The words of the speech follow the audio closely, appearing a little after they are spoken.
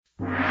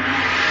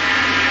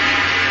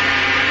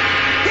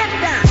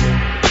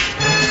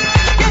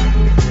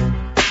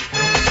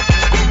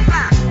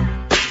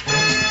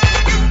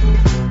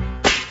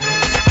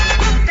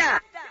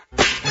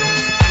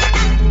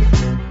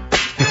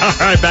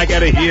right, back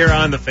at it here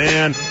on The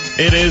Fan.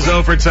 It is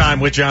overtime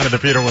with Jonathan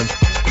Peterlin.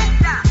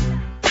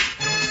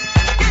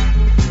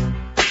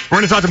 We're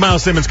going to talk to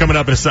Miles Simmons coming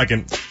up in a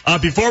second.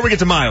 Before we get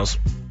to Miles,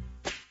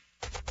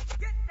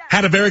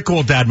 had a very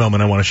cool dad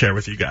moment I want to share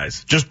with you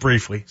guys, just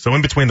briefly. So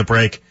in between the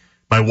break,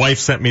 my wife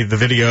sent me the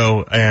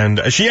video,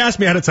 and she asked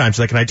me ahead of time. She's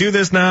like, can I do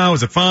this now?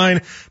 Is it fine?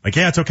 I'm like,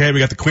 yeah, it's okay. We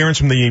got the clearance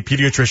from the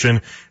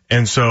pediatrician.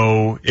 And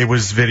so it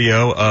was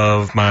video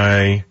of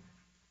my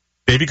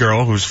baby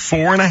girl, who's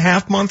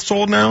 4.5 months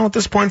old now at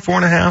this point,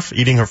 4.5,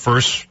 eating her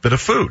first bit of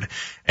food.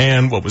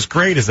 And what was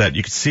great is that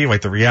you could see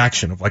like the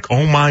reaction of like,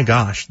 oh my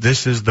gosh,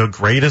 this is the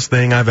greatest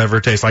thing I've ever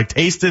tasted. Like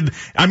tasted,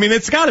 I mean,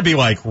 it's got to be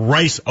like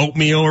rice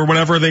oatmeal or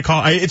whatever they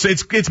call it.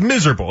 It's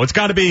miserable. It's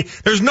got to be,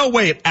 there's no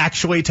way it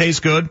actually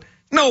tastes good.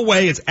 No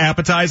way it's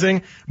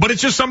appetizing, but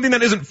it's just something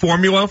that isn't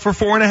formula for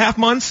 4.5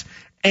 months.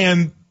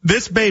 And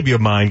this baby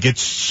of mine gets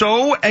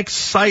so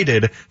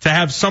excited to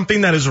have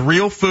something that is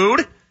real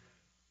food.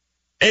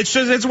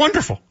 It's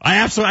wonderful.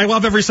 I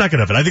love every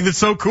second of it. I think it's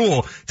so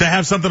cool to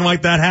have something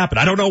like that happen.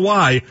 I don't know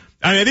why.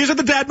 I mean, these are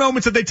the dad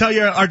moments that they tell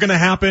you are going to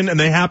happen, and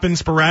they happen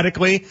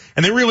sporadically,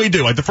 and they really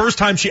do. Like the first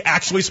time she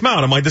actually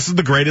smiled, I'm like, this is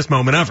the greatest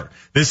moment ever.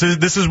 This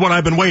is what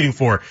I've been waiting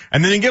for.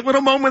 And then you get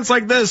little moments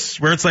like this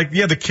where it's like,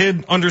 yeah, the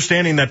kid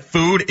understanding that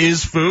food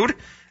is food,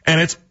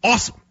 and it's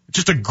awesome. It's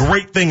just a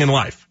great thing in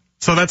life.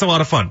 So that's a lot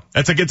of fun.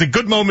 It's a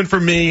good moment for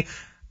me.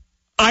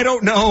 I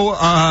don't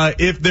know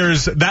if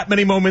there's that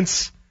many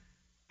moments.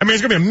 I mean,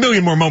 there's going to be a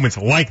million more moments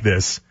like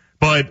this,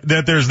 but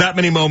that there's that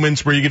many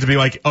moments where you get to be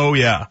like, oh,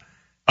 yeah.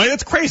 I mean,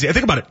 that's crazy. I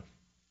think about it.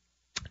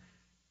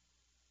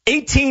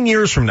 18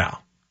 years from now,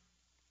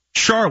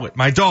 Charlotte,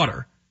 my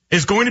daughter,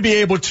 is going to be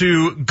able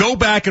to go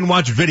back and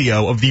watch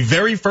video of the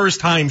very first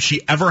time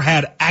she ever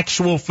had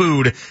actual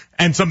food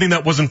and something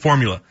that wasn't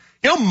formula.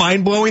 You know how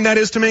mind-blowing that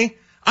is to me?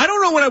 I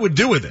don't know what I would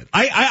do with it.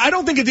 I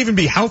don't think it'd even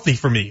be healthy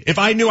for me if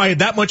I knew I had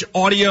that much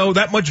audio,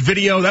 that much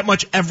video, that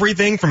much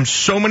everything from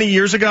so many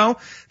years ago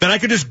that I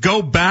could just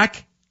go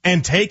back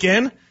and take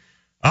in.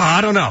 I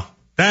don't know.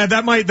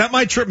 That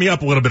might trip me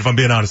up a little bit if I'm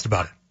being honest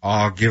about it.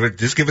 Oh, give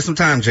it some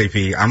time,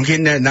 JP. I'm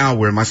getting that now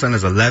where my son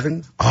is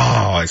 11.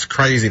 Oh, it's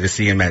crazy to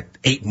see him at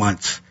 8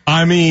 months.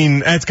 I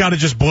mean, it's got to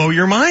just blow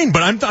your mind.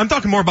 But I'm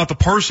talking more about the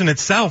person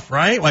itself,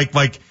 right?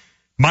 Like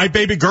my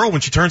baby girl, when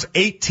she turns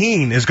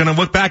 18, is going to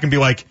look back and be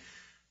like,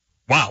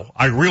 wow,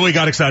 I really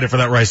got excited for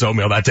that rice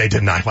oatmeal that day,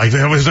 didn't I? Like,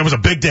 it was a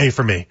big day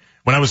for me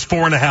when I was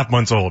 4.5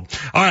 months old.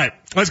 All right,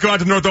 let's go out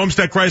to North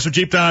Olmsted Chrysler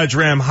Jeep Dodge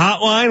Ram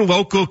Hotline.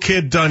 Local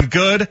kid done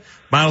good.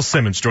 Miles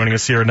Simmons joining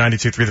us here at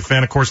 92.3 The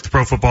Fan, of course, at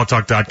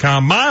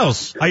theprofootballtalk.com.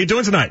 Miles, how you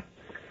doing tonight?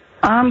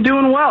 I'm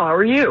doing well. How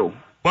are you?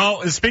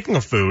 Well, speaking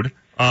of food,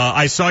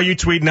 I saw you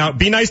tweeting out,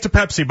 be nice to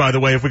Pepsi, by the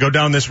way, if we go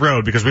down this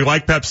road, because we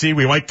like Pepsi,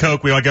 we like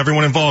Coke, we like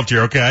everyone involved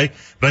here, okay?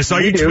 But I saw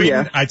you tweeting,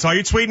 yeah. I saw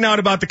you tweeting out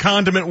about the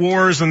condiment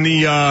wars and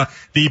the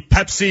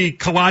Pepsi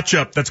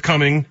Kolachup that's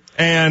coming,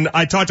 and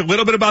I talked a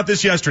little bit about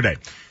this yesterday.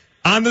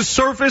 On the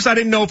surface, I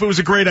didn't know if it was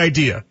a great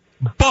idea,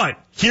 but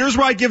here's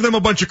where I give them a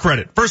bunch of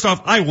credit. First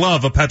off, I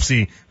love a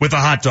Pepsi with a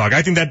hot dog.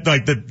 I think that,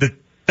 like,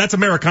 that's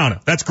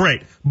Americana. That's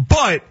great.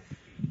 But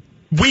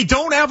we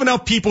don't have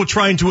enough people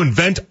trying to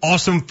invent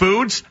awesome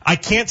foods. I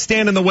can't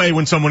stand in the way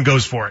when someone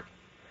goes for it.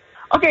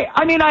 Okay,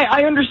 I mean,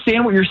 I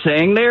understand what you're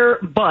saying there,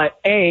 but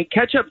A,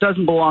 ketchup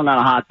doesn't belong on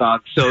a hot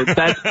dog, so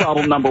that's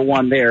problem number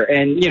one there.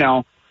 And, you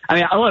know, I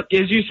mean, look,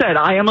 as you said,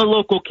 I am a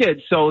local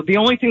kid, so the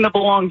only thing that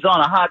belongs on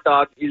a hot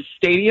dog is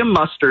stadium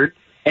mustard,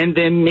 and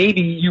then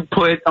maybe you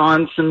put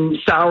on some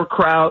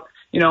sauerkraut,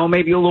 you know,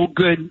 maybe a little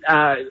good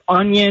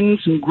onion,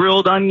 some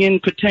grilled onion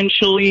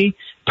potentially,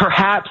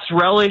 perhaps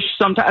relish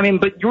sometime. I mean,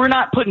 but you're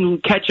not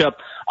putting ketchup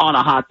on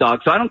a hot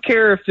dog. So I don't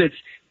care if it's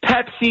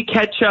Pepsi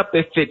ketchup,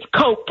 if it's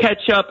Coke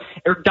ketchup,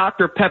 or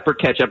Dr. Pepper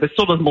ketchup. It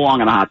still doesn't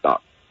belong on a hot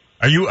dog.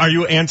 Are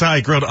you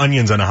anti-grilled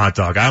onions on a hot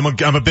dog?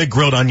 I'm a big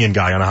grilled onion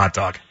guy on a hot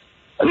dog.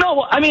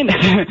 No, I mean,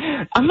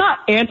 I'm not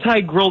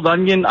anti-grilled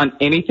onion on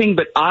anything,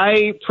 but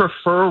I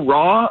prefer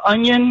raw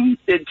onion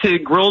to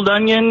grilled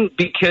onion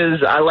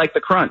because I like the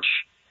crunch.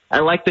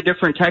 I like the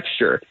different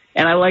texture,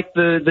 and I like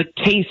the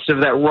taste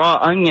of that raw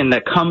onion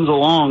that comes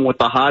along with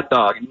the hot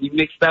dog. And you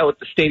mix that with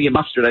the stadium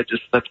mustard,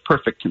 that's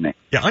perfect to me.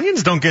 Yeah,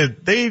 onions don't get,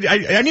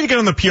 I need to get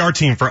on the PR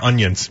team for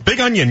onions. Big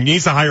Onion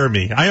needs to hire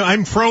me.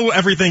 I'm pro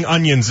everything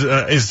onions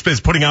is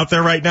putting out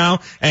there right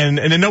now,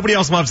 and nobody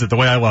else loves it the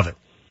way I love it.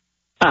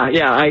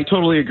 Yeah, I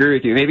totally agree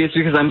with you. Maybe it's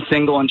because I'm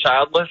single and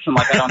childless and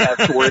like I don't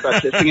have to worry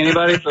about kissing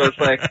anybody. So it's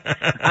like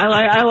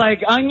I like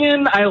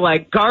onion, I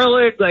like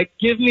garlic. Like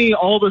give me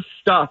all the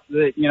stuff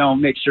that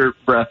makes your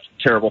breath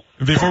terrible.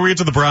 Before we get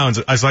to the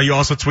Browns, I saw you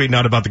also tweeting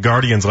out about the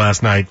Guardians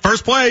last night.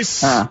 First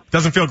place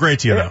doesn't feel great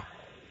to you though.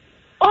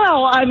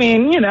 Well, I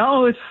mean,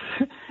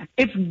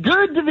 it's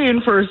good to be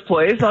in first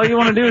place. All you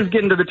want to do is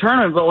get into the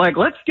tournament. But like,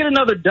 let's get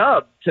another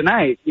dub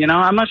tonight.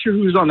 I'm not sure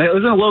who's on the hill.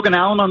 Isn't Logan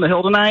Allen on the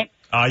hill tonight?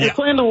 Yeah. They're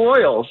playing the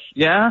Royals,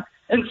 yeah?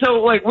 And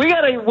so, like, we got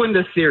to win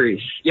this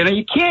series.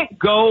 You can't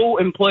go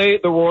and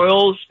play the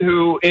Royals,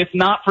 who, if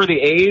not for the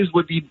A's,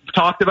 would be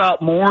talked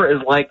about more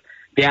as, like,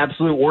 the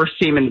absolute worst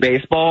team in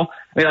baseball.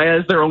 I mean,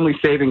 that's their only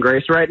saving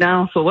grace right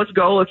now. So let's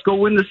go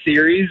win the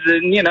series,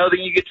 and then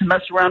you get to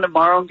mess around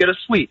tomorrow and get a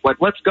sweep. Like,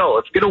 let's go.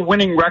 Let's get a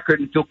winning record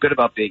and feel good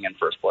about being in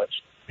first place.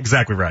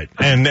 Exactly right.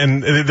 And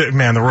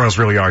man, the Royals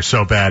really are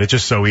so bad. It's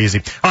just so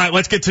easy. All right,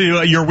 let's get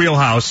to your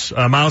wheelhouse.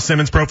 Miles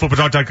Simmons,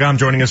 ProFootballTalk.com,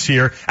 joining us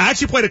here. I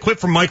actually played a clip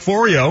from Mike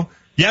Florio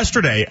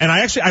yesterday, and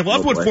I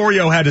loved what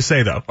Florio had to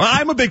say, though.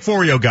 I'm a big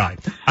Florio guy.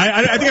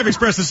 I think I've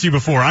expressed this to you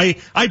before.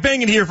 I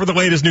bang in here for the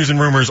latest news and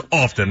rumors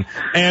often.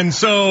 And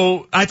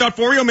so I thought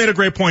Florio made a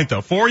great point,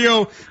 though.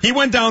 Florio, he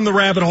went down the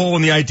rabbit hole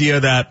in the idea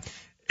that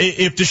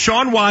if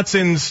Deshaun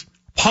Watson's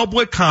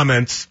public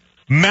comments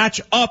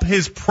match up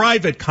his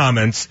private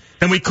comments,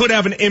 then we could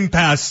have an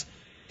impasse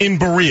in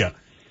Berea.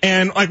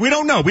 And we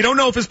don't know. We don't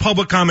know if his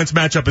public comments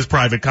match up his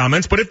private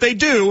comments, but if they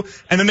do,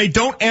 and then they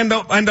don't end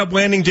up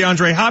landing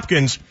DeAndre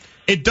Hopkins,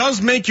 it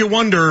does make you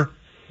wonder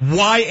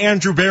why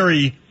Andrew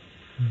Berry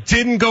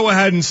didn't go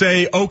ahead and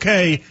say,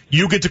 okay,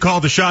 you get to call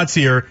the shots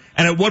here,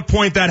 and at what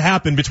point that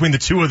happened between the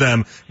two of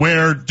them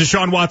where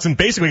Deshaun Watson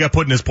basically got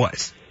put in his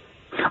place.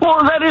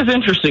 Well, that is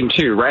interesting,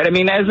 too, right? I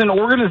mean, as an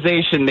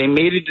organization, they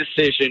made a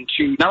decision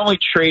to not only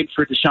trade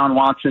for Deshaun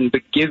Watson,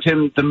 but give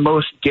him the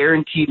most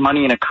guaranteed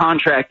money in a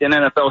contract in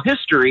NFL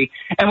history.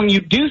 And when you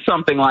do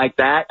something like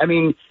that, I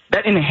mean,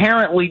 that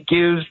inherently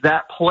gives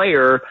that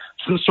player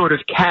some sort of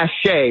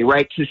cachet,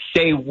 right, to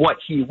say what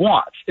he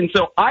wants. And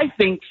so I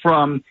think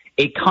from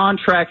a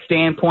contract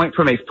standpoint,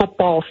 from a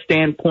football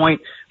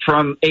standpoint,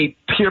 from a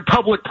pure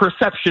public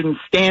perception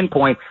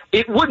standpoint,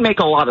 it would make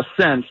a lot of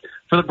sense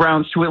for the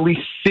Browns to at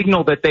least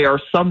signal that they are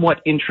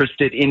somewhat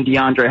interested in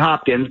DeAndre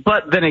Hopkins.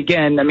 But then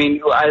again, I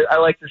mean, I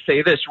like to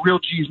say this, real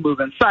G's move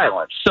in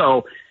silence.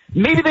 So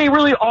maybe they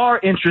really are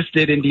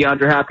interested in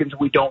DeAndre Hopkins.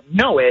 We don't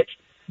know it.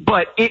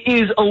 But it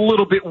is a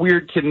little bit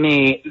weird to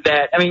me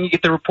that, I mean, you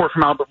get the report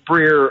from Albert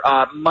Breer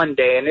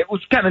Monday, and it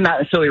was kind of not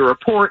necessarily a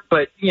report,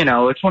 but,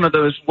 it's one of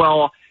those,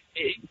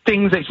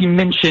 things that he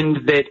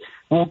mentioned that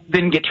will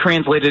then get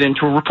translated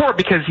into a report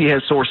because he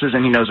has sources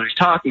and he knows what he's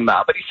talking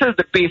about. But he says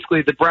that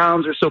basically the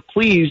Browns are so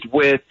pleased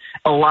with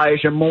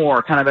Elijah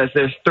Moore kind of as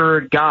their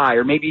third guy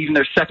or maybe even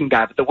their second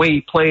guy, but the way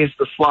he plays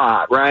the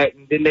slot, right?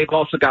 And then they've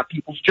also got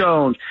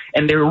Peoples-Jones,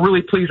 and they were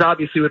really pleased,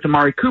 obviously, with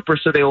Amari Cooper,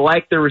 so they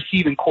like their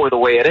receiving core the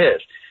way it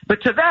is.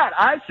 But to that,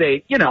 I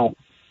say,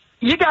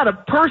 you got a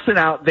person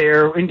out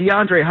there in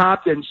DeAndre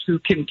Hopkins who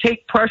can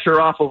take pressure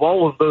off of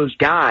all of those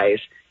guys,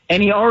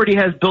 and he already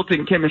has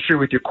built-in chemistry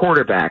with your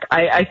quarterback.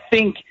 I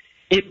think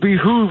it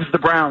behooves the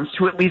Browns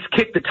to at least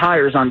kick the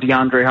tires on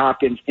DeAndre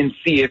Hopkins and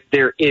see if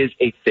there is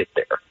a fit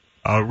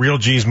there. Real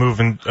G's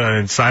moving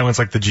in silence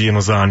like the G in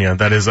lasagna.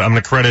 That is, I'm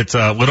going to credit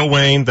Lil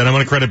Wayne, then I'm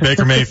going to credit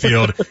Baker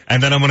Mayfield,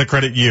 and then I'm going to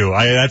credit you.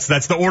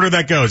 That's the order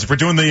that goes. If we're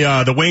doing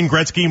the Wayne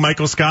Gretzky,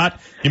 Michael Scott,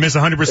 you miss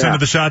 100% of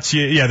the shots.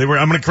 I'm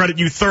going to credit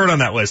you third on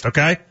that list.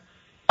 Okay.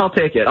 I'll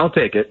take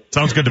it.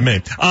 Sounds good to me.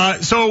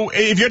 So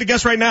if you had to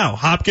guess right now,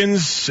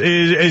 Hopkins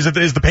is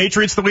the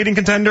Patriots the leading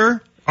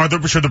contender?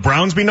 Should the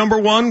Browns be number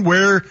one?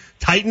 Where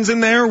Titans in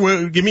there?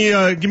 Give me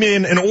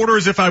an order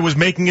as if I was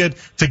making it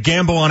to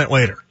gamble on it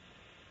later.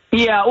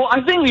 Yeah, well,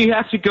 I think you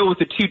have to go with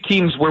the two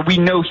teams where we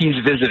know he's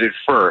visited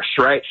first,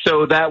 right?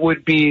 So that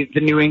would be the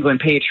New England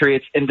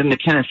Patriots and then the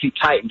Tennessee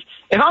Titans.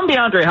 If I'm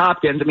DeAndre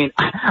Hopkins, I mean,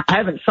 I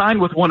haven't signed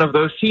with one of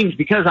those teams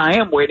because I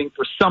am waiting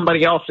for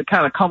somebody else to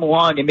kind of come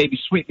along and maybe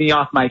sweep me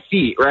off my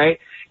feet, right?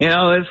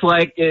 It's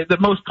like the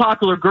most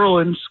popular girl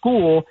in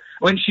school.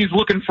 When she's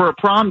looking for a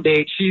prom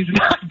date, she's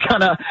not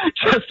gonna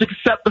just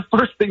accept the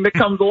first thing that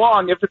comes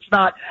along if it's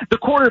not the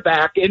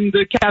quarterback and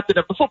the captain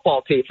of the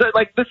football team. So,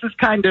 this is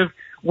kind of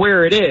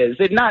where it is.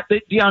 And not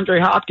that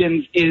DeAndre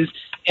Hopkins is,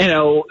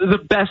 the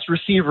best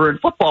receiver in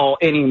football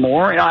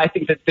anymore. I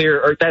think that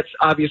that's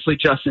obviously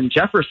Justin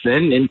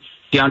Jefferson, and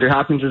DeAndre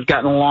Hopkins has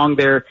gotten along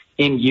there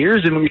in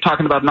years. And when you're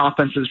talking about an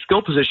offensive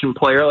skill position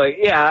player,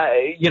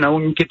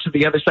 when you get to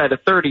the other side of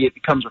 30, it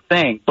becomes a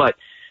thing. But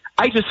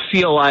I just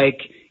feel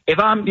like if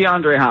I'm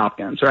DeAndre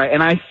Hopkins, right,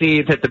 and I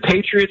see that the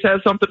Patriots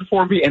have something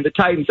for me and the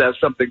Titans have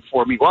something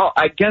for me, well,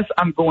 I guess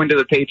I'm going to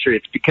the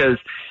Patriots because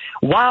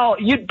while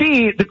you'd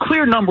be the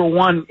clear number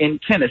one in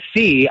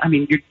Tennessee, I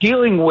mean, you're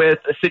dealing with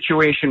a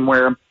situation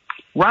where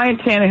Ryan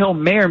Tannehill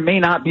may or may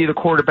not be the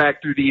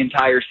quarterback through the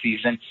entire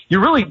season.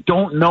 You really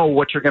don't know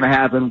what you're going to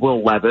have in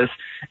Will Levis.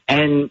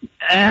 And,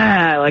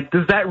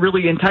 does that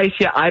really entice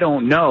you? I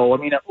don't know. I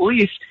mean, at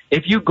least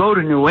if you go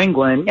to New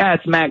England,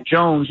 it's Mac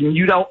Jones, and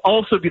you'd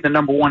also be the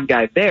number one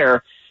guy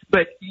there.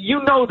 But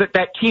you know that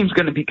team's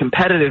going to be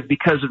competitive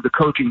because of the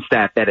coaching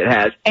staff that it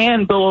has.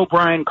 And Bill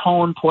O'Brien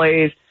calling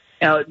plays.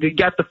 You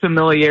got the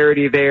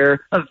familiarity there.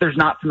 There's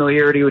not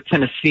familiarity with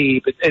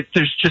Tennessee, but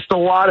there's just a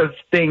lot of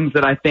things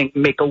that I think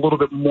make a little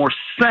bit more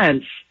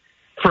sense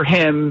for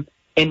him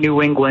in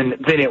New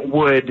England than it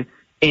would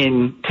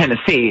in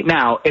Tennessee.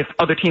 Now, if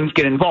other teams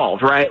get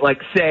involved, right?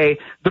 Like, say,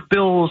 the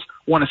Bills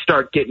want to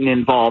start getting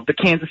involved. The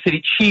Kansas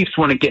City Chiefs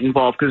want to get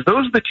involved because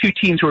those are the two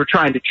teams who are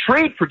trying to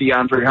trade for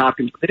DeAndre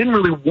Hopkins, but they didn't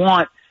really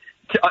want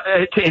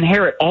to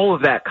inherit all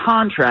of that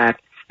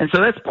contract. And so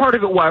that's part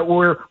of it why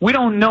we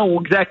don't know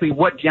exactly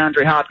what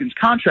DeAndre Hopkins'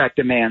 contract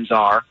demands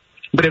are.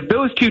 But if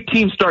those two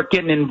teams start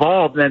getting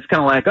involved, then it's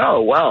kind of like,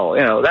 oh,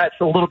 well, that's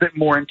a little bit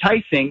more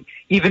enticing.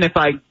 Even if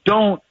I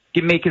don't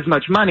make as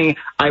much money,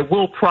 I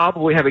will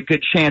probably have a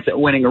good chance at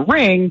winning a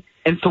ring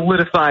and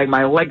solidifying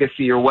my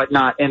legacy or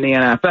whatnot in the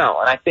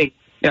NFL. And I think,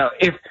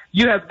 if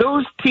you have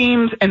those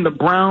teams and the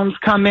Browns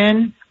come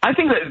in, I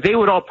think that they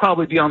would all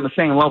probably be on the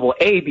same level,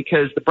 A,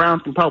 because the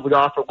Browns can probably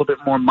offer a little bit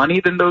more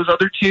money than those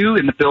other two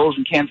in the Bills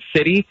and Kansas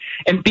City,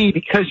 and B,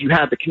 because you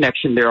have the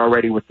connection there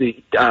already with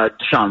the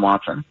Deshaun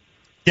Watson.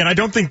 Yeah, and I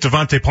don't think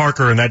Devante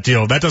Parker in that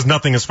deal, that does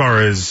nothing as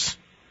far as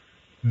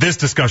this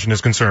discussion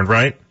is concerned,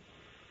 right?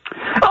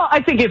 Well,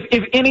 I think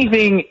if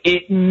anything,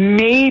 it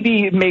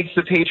maybe makes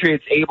the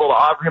Patriots able to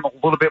offer him a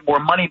little bit more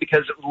money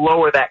because it would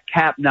lower that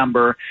cap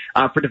number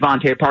for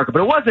Devante Parker.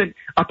 But it wasn't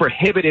a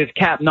prohibitive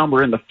cap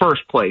number in the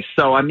first place.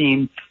 So, I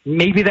mean,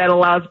 maybe that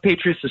allows the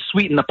Patriots to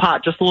sweeten the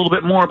pot just a little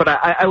bit more. But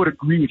I would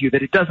agree with you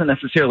that it doesn't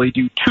necessarily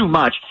do too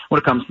much when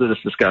it comes to this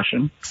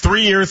discussion.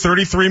 3-year,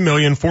 $33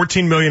 million,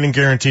 $14 million in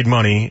guaranteed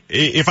money.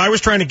 If I was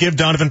trying to give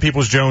Donovan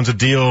Peoples-Jones a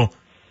deal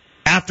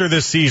after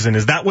this season,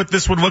 is that what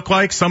this would look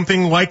like?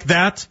 Something like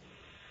that?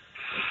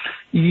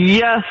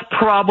 Yes,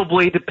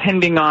 probably,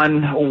 depending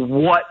on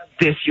what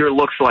this year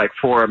looks like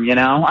for him,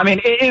 I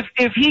mean,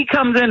 if he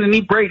comes in and he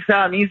breaks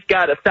out and he's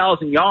got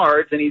 1,000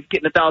 yards and he's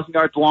getting 1,000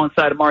 yards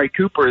alongside Amari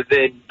Cooper,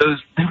 then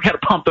they've got to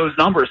pump those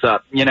numbers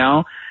up,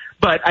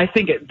 But I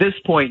think at this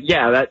point,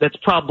 yeah, that's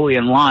probably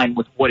in line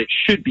with what it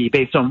should be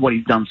based on what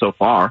he's done so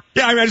far.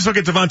 Yeah, I mean, I just look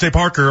at Devante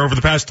Parker over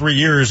the past 3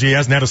 years. He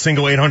hasn't had a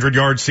single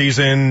 800-yard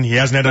season. He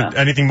hasn't had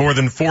anything more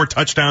than 4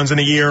 touchdowns in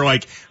a year.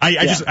 Like,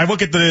 I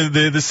look at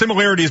the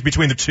similarities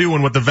between the two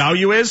and what the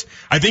value is.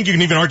 I think you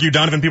can even argue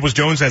Donovan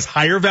Peoples-Jones has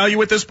higher value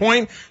at this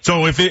point.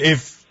 So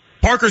if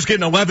Parker's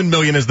getting $11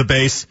 million as the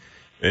base,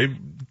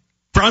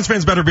 Browns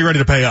fans better be ready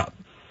to pay up.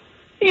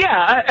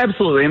 Yeah,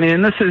 absolutely. I mean,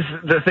 and this is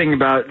the thing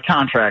about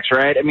contracts,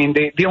 right? I mean,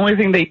 the only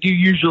thing they do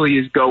usually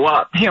is go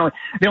up. The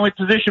only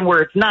position where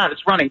it's not is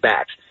running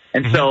backs.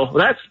 And so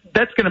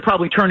that's going to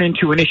probably turn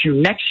into an issue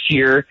next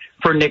year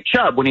for Nick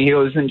Chubb when he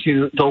goes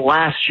into the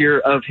last year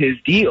of his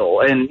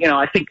deal. And,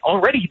 I think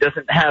already he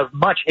doesn't have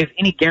much, if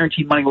any,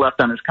 guaranteed money left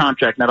on his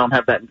contract. And I don't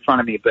have that in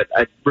front of me, but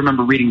I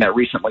remember reading that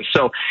recently.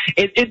 So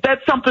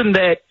that's something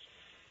that,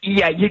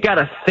 yeah, you got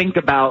to think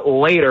about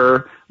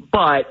later.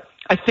 But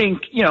I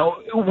think,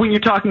 when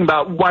you're talking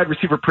about wide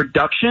receiver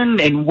production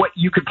and what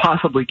you could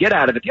possibly get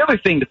out of it, the other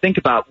thing to think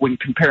about when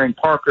comparing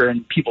Parker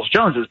and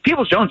Peoples-Jones is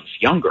Peoples-Jones is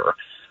younger.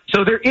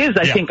 So there is,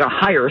 I think, a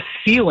higher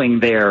ceiling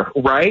there,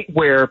 right?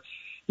 Where,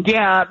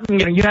 yeah,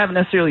 you haven't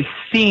necessarily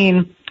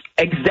seen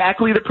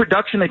exactly the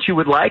production that you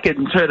would like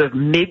in sort of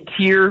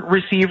mid-tier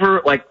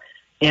receiver, like,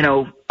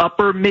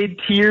 upper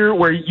mid-tier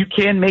where you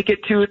can make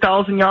it to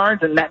 1,000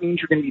 yards, and that means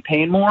you're going to be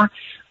paying more.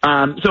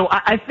 So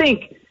I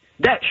think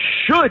that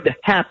should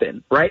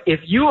happen, right? If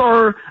you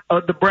are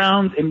the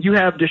Browns and you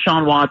have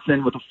Deshaun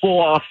Watson with a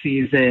full off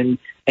season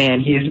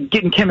and he's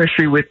getting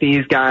chemistry with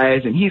these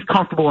guys and he's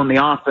comfortable in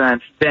the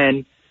offense,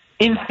 then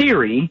in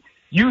theory,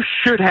 you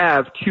should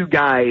have two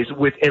guys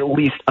with at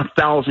least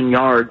 1,000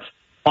 yards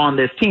on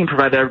this team,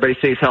 provided everybody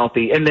stays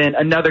healthy. And then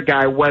another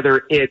guy,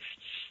 whether it's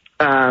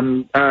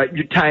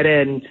your tight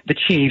end, the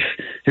Chief,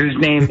 whose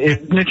name is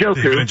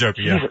Njoku. Njoku,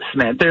 yeah. Jesus,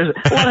 man. There's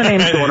a lot of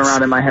names going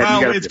around in my head.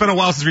 Well, it's been a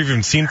while since we've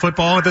even seen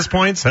football at this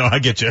point, so I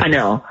get you. I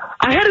know.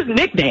 I had his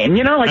nickname,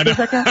 like this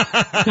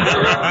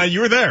guy.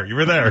 You were there.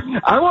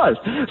 I was.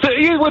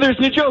 So whether it's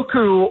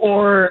Njoku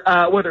or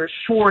whether it's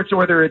Schwartz or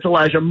whether it's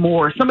Elijah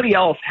Moore, somebody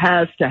else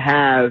has to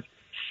have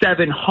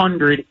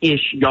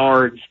 700-ish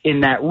yards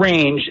in that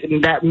range,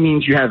 and that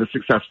means you have a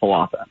successful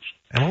offense.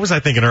 And what was I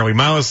thinking earlier?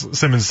 Miles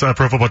Simmons,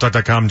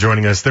 ProFootballTalk.com,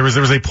 joining us. There was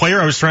a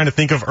player I was trying to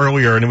think of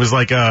earlier, and it was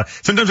like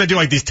sometimes I do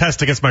like these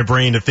tests against my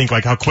brain to think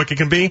like how quick it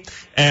can be.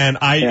 And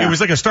it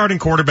was like a starting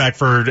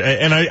quarterback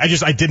and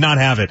I did not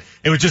have it.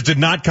 It just did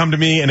not come to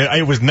me, and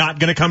it was not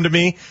going to come to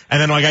me.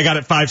 And then I got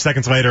it 5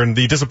 seconds later, and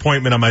the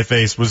disappointment on my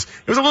face was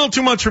a little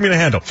too much for me to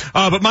handle.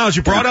 But Miles,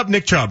 you brought up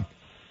Nick Chubb.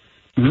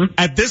 Mm-hmm.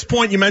 At this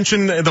point, you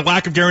mentioned the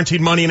lack of guaranteed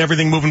money and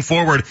everything moving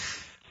forward.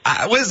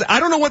 I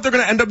don't know what they're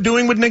going to end up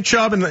doing with Nick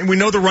Chubb, and we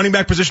know the running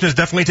back position has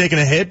definitely taken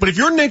a hit. But if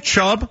you're Nick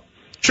Chubb,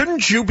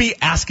 shouldn't you be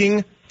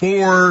asking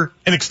for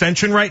an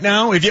extension right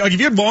now? If you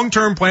had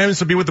long-term plans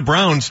to be with the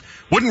Browns,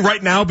 wouldn't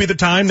right now be the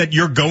time that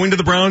you're going to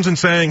the Browns and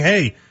saying,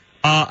 hey,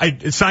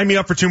 sign me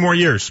up for 2 more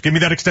years. Give me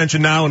that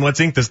extension now, and let's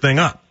ink this thing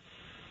up?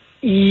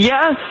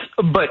 Yes,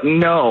 but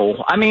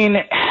no. I mean,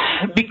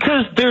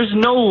 because there's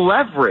no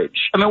leverage.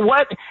 I mean,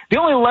 the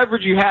only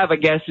leverage you have, I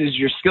guess, is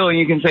your skill. And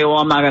you can say, well,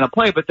 I'm not going to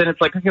play. But then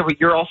it's like, okay, but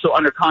you're also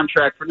under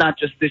contract for not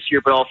just this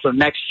year, but also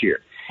next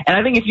year. And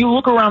I think if you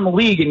look around the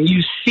league and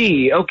you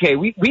see, okay,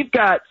 we've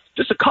got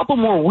just a couple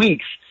more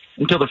weeks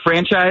until the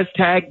franchise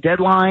tag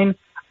deadline,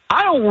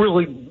 I don't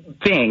really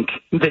think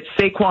that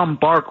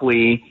Saquon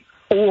Barkley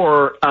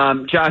or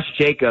Josh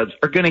Jacobs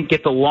are going to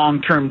get the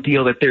long-term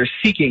deal that they're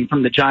seeking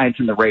from the Giants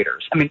and the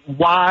Raiders. I mean,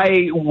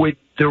 why would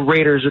the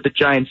Raiders or the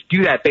Giants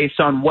do that based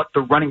on what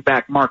the running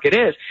back market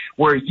is,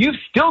 where you've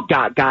still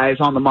got guys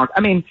on the market?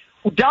 I mean,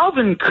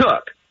 Dalvin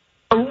Cook,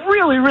 a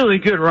really, really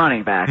good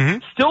running back,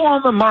 still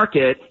on the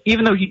market,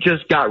 even though he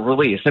just got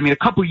released. I mean, a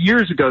couple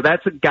years ago,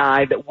 that's a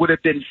guy that would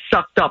have been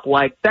sucked up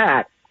like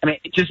that. I mean,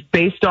 just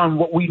based on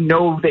what we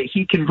know that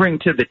he can bring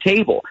to the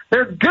table.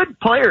 There are good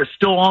players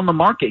still on the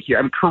market here.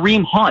 I mean,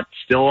 Kareem Hunt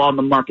still on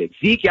the market.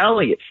 Zeke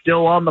Elliott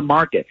still on the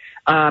market.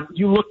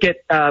 You look at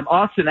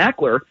Austin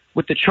Eckler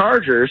with the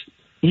Chargers.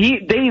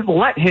 They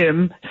let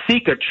him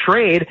seek a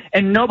trade,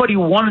 and nobody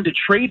wanted to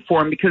trade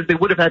for him because they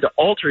would have had to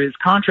alter his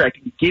contract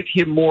and give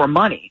him more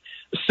money.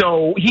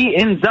 So he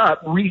ends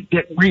up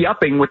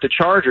re-upping with the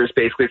Chargers,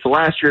 basically. It's the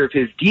last year of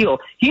his deal.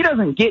 He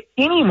doesn't get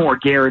any more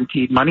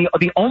guaranteed money.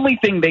 The only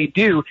thing they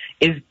do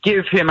is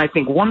give him, I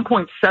think,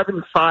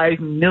 $1.75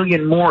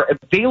 million more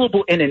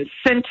available in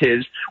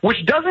incentives,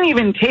 which doesn't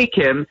even take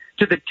him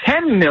to the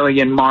 $10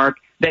 million mark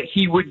that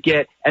he would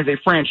get as a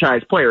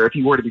franchise player if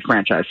he were to be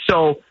franchised.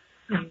 So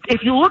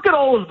if you look at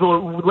all of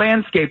the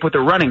landscape with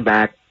the running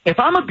back, if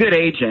I'm a good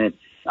agent,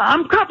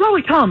 I'm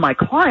probably telling my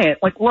client,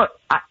 like, look,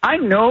 I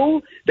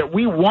know that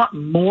we want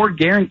more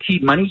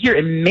guaranteed money here,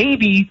 and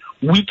maybe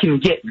we can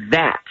get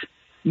that,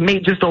 maybe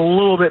just a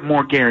little bit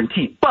more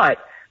guaranteed. But,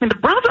 I mean, the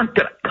Browns aren't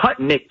going to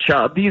cut Nick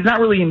Chubb. He's not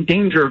really in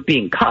danger of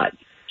being cut.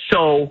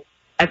 So,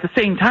 at the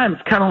same time,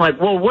 it's kind of like,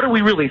 well, what are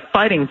we really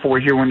fighting for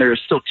here when there's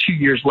still 2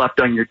 years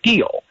left on your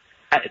deal?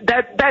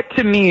 That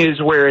to me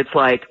is where it's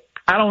like,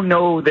 I don't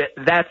know that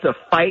that's a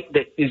fight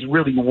that is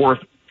really worth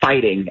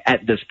fighting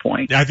at this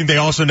point. I think they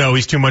also know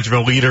he's too much of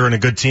a leader and a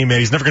good teammate.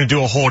 He's never going to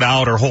do a hold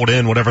out or hold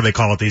in, whatever they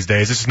call it these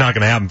days. It's just not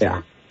going to happen for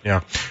him.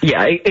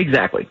 Yeah,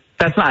 exactly.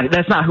 That's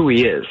not who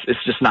he is.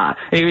 It's just not.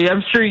 I mean,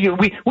 I'm sure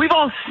we've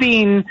all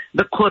seen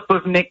the clip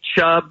of Nick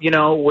Chubb,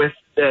 with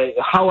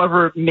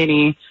however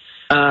many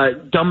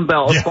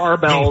barbells,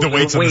 the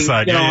weights on the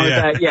side.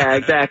 Yeah,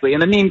 exactly.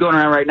 And the meme going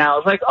around right now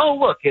is like, oh,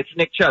 look, it's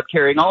Nick Chubb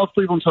carrying all of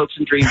Cleveland's hopes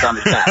and dreams on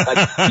his back.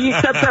 Like, he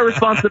accepts that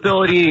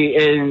responsibility,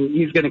 and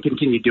he's going to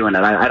continue doing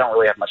it. I don't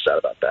really have much doubt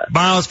about that.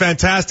 Miles,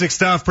 fantastic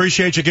stuff.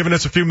 Appreciate you giving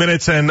us a few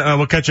minutes, and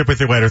we'll catch up with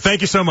you later.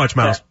 Thank you so much,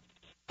 Miles.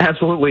 Yeah,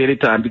 absolutely,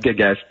 anytime. Be good,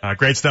 guys.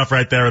 Great stuff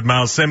right there with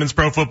Miles Simmons,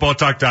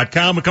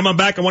 ProFootballTalk.com. We'll come on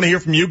back. I want to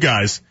hear from you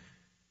guys.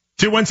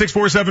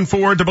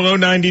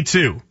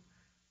 216-474-0092.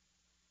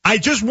 I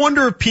just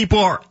wonder if people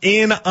are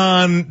in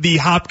on the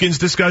Hopkins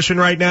discussion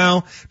right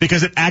now,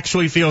 because it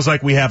actually feels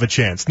like we have a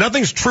chance.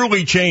 Nothing's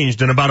truly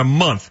changed in about a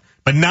month,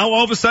 but now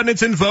all of a sudden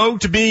it's in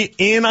vogue to be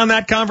in on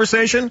that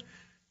conversation.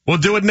 We'll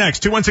do it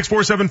next.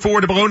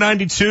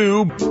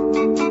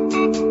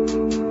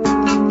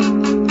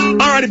 216-474-0092.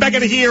 Alrighty, back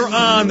out of here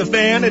on The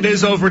Fan. It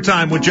is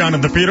overtime with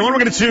Jonathan Peterlin. We're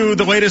going to do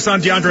the latest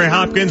on DeAndre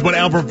Hopkins, what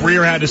Albert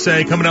Breer had to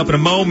say coming up in a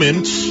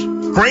moment.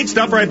 Great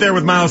stuff right there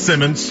with Miles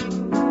Simmons.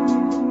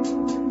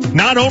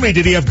 Not only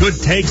did he have good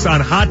takes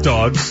on hot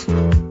dogs,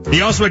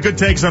 he also had good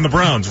takes on the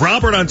Browns.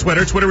 Robert on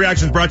Twitter. Twitter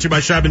reactions brought to you by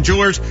Scheibin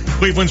Jewelers,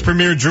 Cleveland's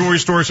premier jewelry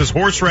store, says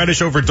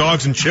horseradish over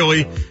dogs and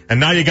chili, and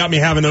now you got me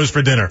having those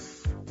for dinner.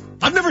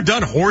 I've never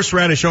done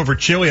horseradish over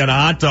chili on a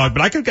hot dog,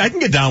 but I can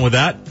get down with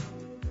that.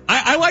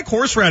 I like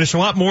horseradish a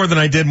lot more than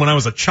I did when I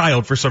was a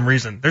child for some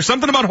reason. There's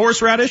something about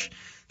horseradish.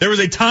 There was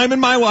a time in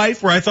my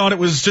life where I thought it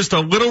was just a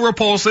little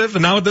repulsive,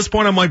 and now at this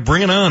point I'm like,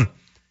 bring it on.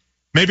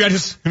 Maybe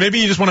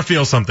you just want to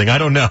feel something. I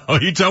don't know.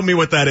 You tell me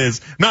what that is.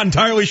 Not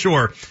entirely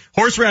sure.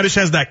 Horseradish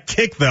has that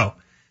kick though.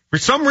 For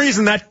some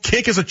reason, that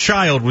kick as a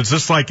child was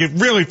just like, it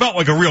really felt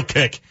like a real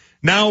kick.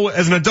 Now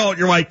as an adult,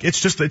 you're like,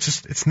 it's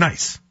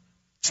nice.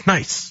 It's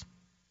nice.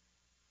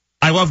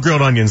 I love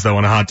grilled onions though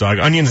on a hot dog.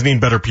 Onions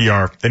need better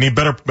PR. They need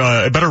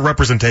better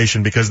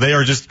representation, because they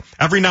are just,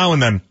 every now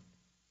and then,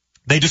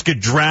 they just get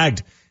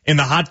dragged in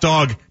the hot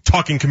dog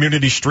talking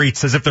community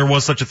streets as if there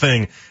was such a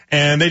thing.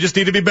 And they just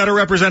need to be better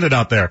represented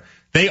out there.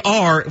 They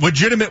are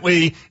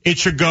legitimately, it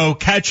should go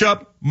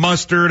ketchup,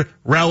 mustard,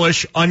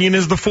 relish, onion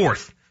is the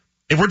fourth.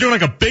 If we're doing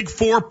like a big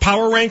four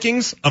power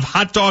rankings of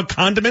hot dog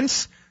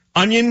condiments,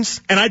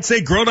 onions, and I'd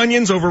say grilled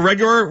onions over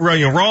regular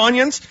raw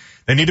onions,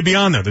 they need to be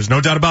on there. There's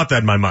no doubt about that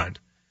in my mind.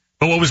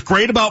 But what was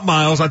great about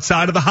Miles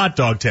outside of the hot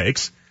dog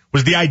takes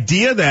was the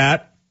idea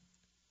that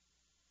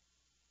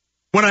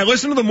when I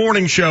listened to the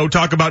morning show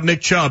talk about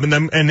Nick Chubb and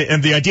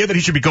the idea that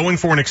he should be going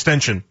for an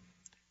extension,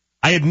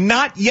 I had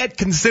not yet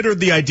considered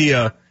the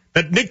idea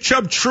that Nick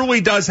Chubb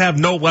truly does have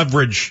no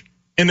leverage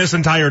in this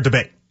entire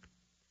debate.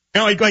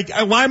 Like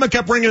Lima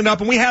kept bringing it up,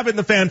 and we have it in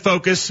the Fan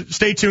Focus.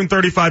 Stay tuned,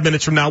 35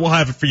 minutes from now, we'll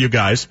have it for you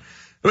guys.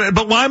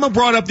 But Lima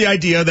brought up the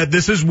idea that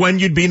this is when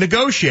you'd be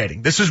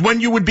negotiating. This is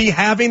when you would be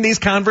having these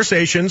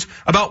conversations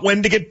about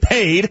when to get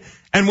paid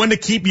and when to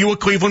keep you a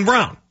Cleveland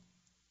Brown.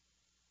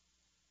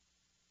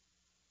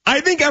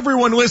 I think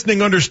everyone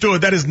listening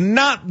understood that is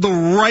not the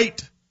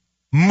right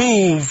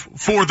move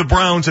for the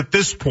Browns at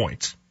this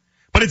point.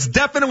 But But it's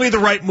definitely the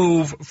right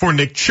move for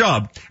Nick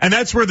Chubb, and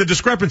that's where the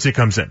discrepancy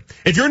comes in.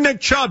 If you're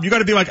Nick Chubb, you got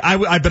to be like,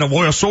 I've been a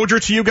loyal soldier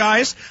to you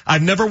guys.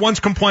 I've never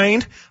once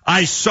complained.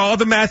 I saw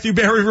the Matthew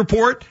Berry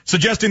report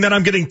suggesting that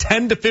I'm getting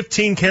 10 to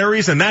 15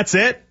 carries, and that's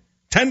it.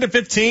 10 to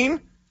 15.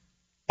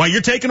 Well,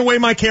 you're taking away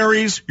my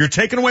carries. You're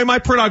taking away my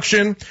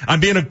production. I'm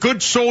being a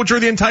good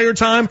soldier the entire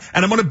time,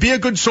 and I'm going to be a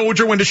good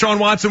soldier when Deshaun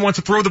Watson wants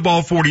to throw the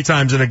ball 40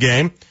 times in a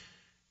game.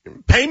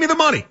 Pay me the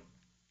money.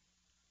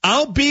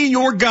 I'll be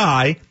your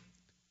guy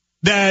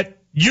that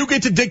you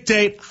get to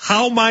dictate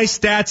how my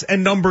stats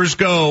and numbers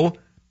go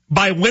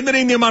by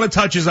limiting the amount of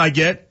touches I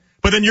get,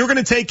 but then you're going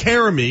to take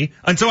care of me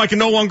until I can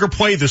no longer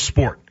play this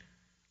sport.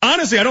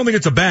 Honestly, I don't think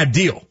it's a bad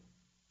deal.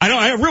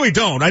 I really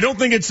don't. I don't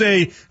think it's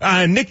a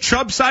Nick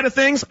Chubb side of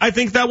things. I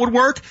think that would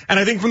work. And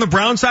I think from the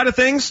Brown side of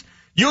things,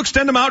 you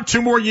extend them out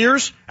 2 more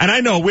years. And I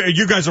know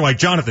you guys are like,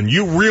 Jonathan,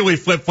 you really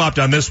flip-flopped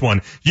on this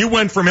one. You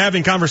went from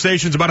having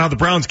conversations about how the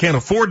Browns can't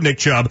afford Nick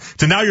Chubb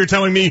to now you're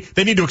telling me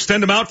they need to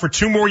extend him out for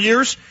 2 more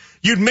years.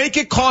 You'd make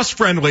it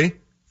cost-friendly,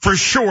 for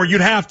sure. You'd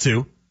have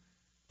to.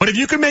 But if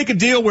you could make a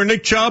deal where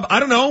Nick Chubb,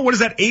 I don't know, what is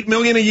that, $8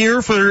 million a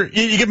year for,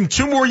 you give him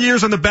 2 more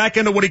years on the back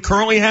end of what he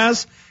currently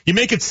has. You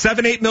make it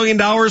 $7-8 million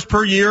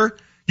per year.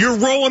 You're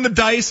rolling the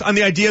dice on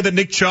the idea that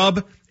Nick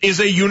Chubb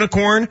is a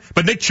unicorn,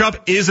 but Nick Chubb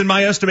is, in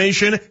my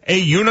estimation, a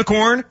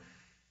unicorn.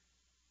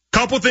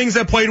 Couple things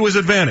that play to his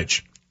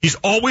advantage. He's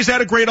always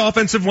had a great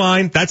offensive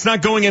line. That's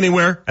not going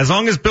anywhere. As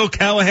long as Bill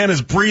Callahan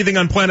is breathing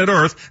on planet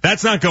Earth,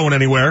 that's not going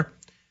anywhere.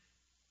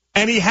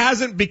 And he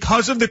hasn't,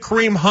 because of the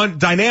Kareem Hunt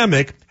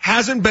dynamic,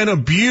 hasn't been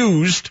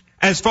abused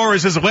as far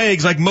as his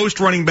legs like most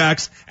running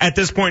backs at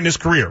this point in his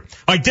career.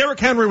 Like Derrick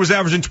Henry was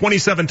averaging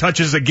 27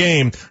 touches a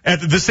game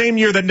at the same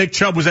year that Nick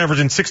Chubb was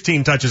averaging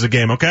 16 touches a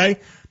game, okay?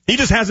 He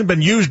just hasn't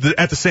been used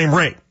at the same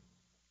rate.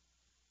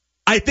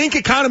 I think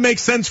it kind of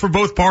makes sense for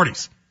both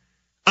parties.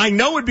 I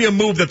know it'd be a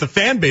move that the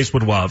fan base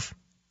would love.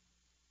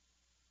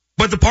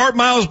 But the part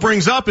Miles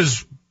brings up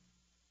is,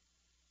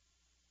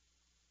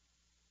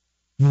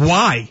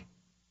 why?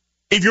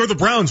 If you're the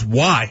Browns,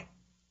 why?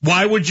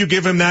 Why would you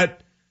give him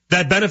that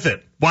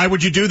benefit? Why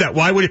would you do that?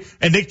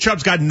 And Nick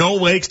Chubb's got no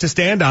legs to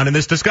stand on in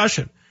this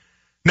discussion.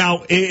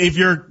 Now, if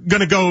you're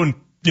going to go and,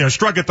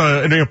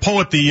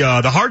 pull at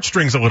the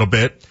heartstrings a little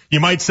bit,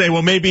 you might say,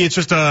 well, maybe it's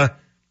just a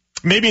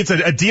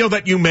deal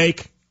that you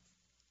make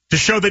to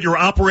show that you're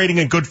operating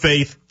in good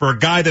faith for a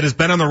guy that has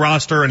been on the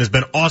roster and has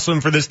been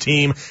awesome for this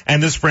team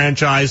and this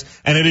franchise.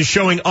 And it is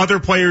showing other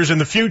players in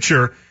the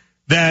future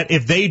that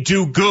if you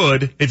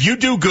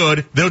do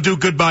good, they'll do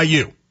good by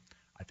you.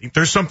 I think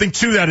there's something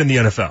to that in the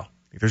NFL.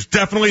 There's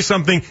definitely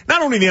something,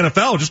 not only in the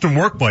NFL, just in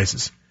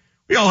workplaces.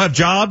 We all have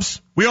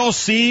jobs. We all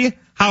see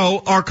how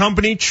our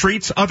company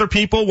treats other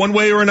people one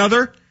way or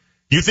another.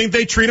 You think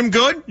they treat them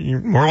good?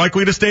 You're more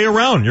likely to stay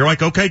around. You're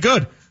like, okay,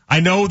 good. I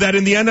know that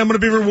in the end I'm going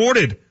to be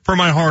rewarded for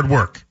my hard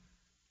work.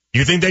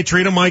 You think they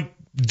treat them like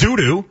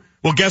doo-doo?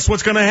 Well, guess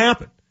what's going to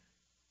happen?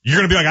 You're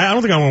going to be like, I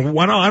don't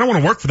want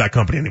to work for that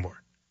company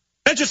anymore.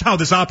 That's just how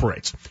this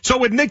operates. So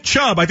with Nick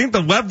Chubb, I think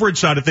the leverage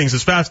side of things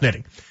is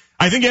fascinating.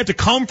 I think you have to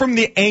come from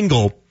the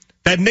angle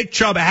that Nick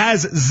Chubb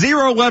has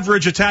 0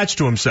 leverage attached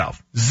to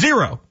himself.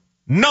 0.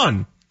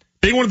 None.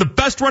 Being one of the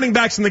best running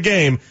backs in the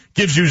game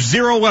gives you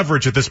 0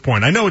 leverage at this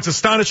point. I know it's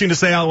astonishing to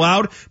say out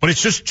loud, but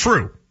it's just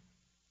true.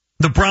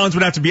 The Browns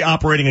would have to be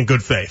operating in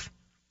good faith.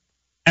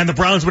 And the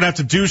Browns would have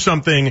to do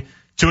something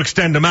to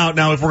extend him out.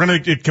 Now,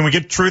 can we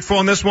get truthful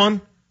on this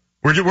one?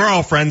 We're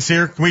all friends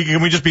here.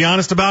 Can we just be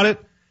honest about it?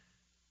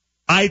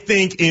 I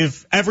think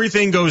if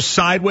everything goes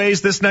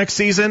sideways this next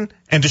season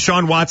and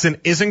Deshaun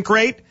Watson isn't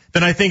great,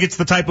 then I think it's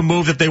the type of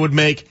move that they would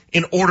make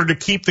in order to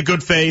keep the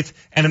good faith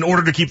and in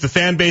order to keep the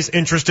fan base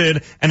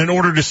interested and in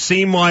order to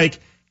seem like,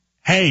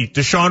 hey,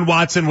 Deshaun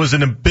Watson was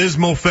an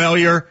abysmal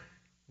failure.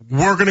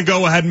 We're going to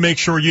go ahead and make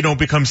sure you don't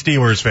become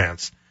Steelers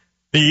fans.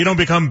 You don't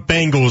become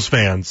Bengals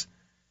fans.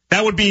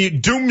 That would be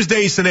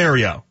doomsday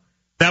scenario.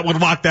 That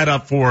would lock that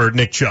up for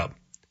Nick Chubb.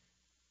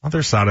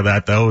 Other side of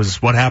that, though,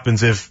 is what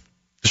happens if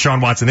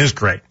Deshaun Watson is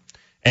great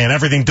and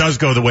everything does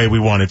go the way we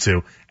want it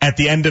to. At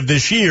the end of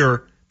this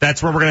year,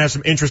 that's where we're going to have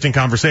some interesting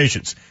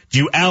conversations. Do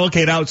you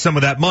allocate out some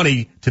of that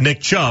money to Nick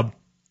Chubb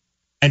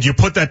and do you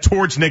put that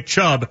towards Nick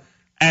Chubb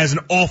as an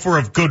offer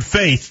of good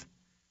faith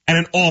and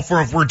an offer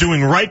of we're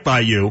doing right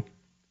by you?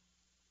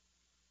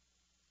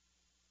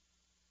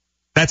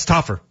 That's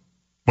tougher.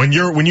 When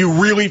you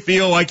really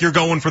feel like you're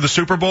going for the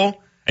Super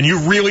Bowl and you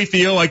really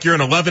feel like you're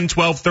an 11,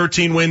 12,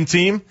 13 win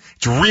team,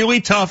 it's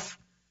really tough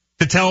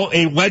to tell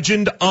a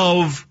legend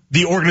of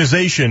the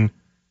organization,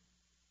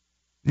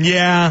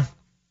 yeah,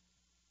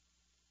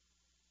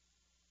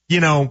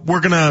 we're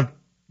gonna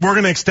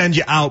extend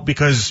you out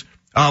because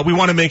we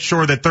want to make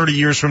sure that 30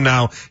 years from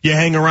now you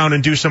hang around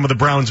and do some of the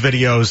Browns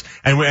videos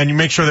and you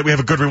make sure that we have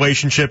a good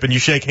relationship and you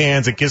shake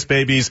hands and kiss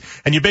babies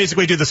and you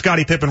basically do the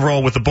Scottie Pippen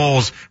role with the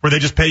Bulls where they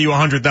just pay you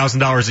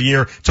 $100,000 a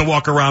year to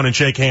walk around and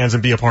shake hands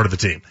and be a part of the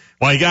team.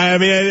 Like, I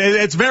mean,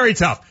 it's very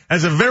tough.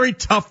 It's a very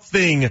tough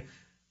thing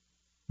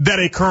that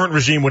a current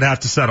regime would have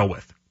to settle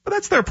with. But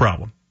that's their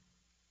problem.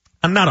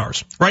 Not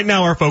ours. Right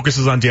now, our focus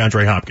is on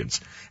DeAndre Hopkins.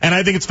 And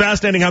I think it's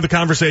fascinating how the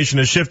conversation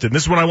has shifted.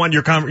 This is what I want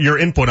your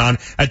input on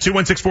at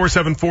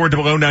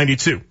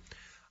 216-474-0092.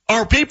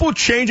 Are people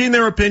changing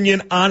their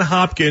opinion on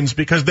Hopkins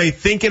because they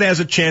think it has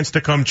a chance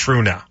to come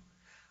true now?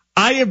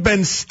 I have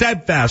been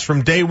steadfast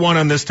from day one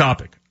on this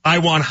topic. I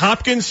want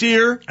Hopkins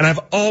here, and I've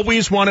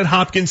always wanted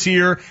Hopkins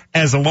here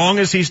as long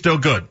as he's still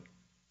good.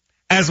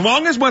 As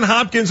long as when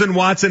Hopkins and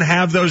Watson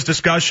have those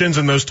discussions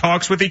and those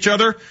talks with each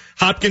other,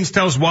 Hopkins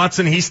tells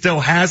Watson he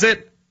still has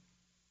it,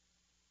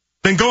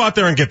 then go out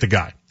there and get the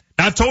guy.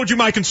 Now, I've told you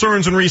my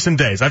concerns in recent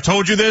days. I've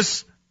told you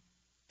this.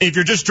 If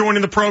you're just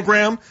joining the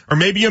program, or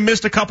maybe you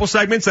missed a couple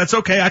segments, that's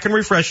okay. I can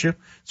refresh you.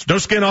 It's no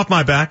skin off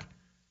my back.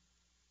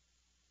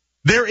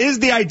 There is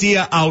the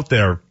idea out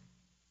there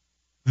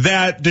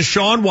that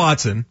Deshaun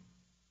Watson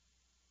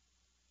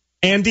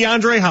and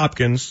DeAndre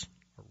Hopkins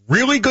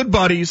really good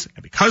buddies,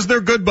 and because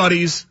they're good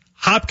buddies,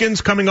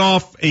 Hopkins coming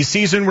off a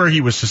season where he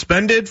was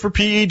suspended for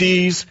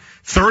PEDs,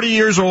 30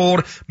 years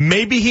old,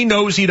 maybe he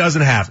knows he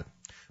doesn't have it.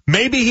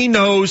 Maybe he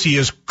knows he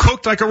is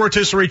cooked like a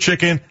rotisserie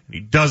chicken, and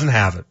he doesn't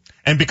have it.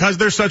 And because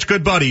they're such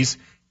good buddies,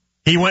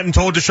 he went and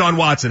told Deshaun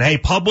Watson, hey,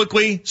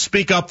 publicly,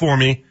 speak up for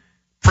me.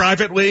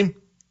 Privately,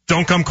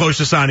 don't come close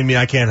to signing me.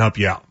 I can't help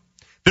you out.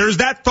 There's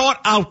that thought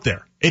out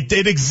there.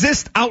 It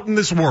exists out in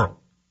this world.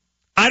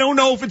 I don't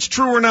know if it's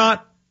true or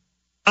not.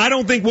 I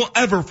don't think we'll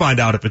ever find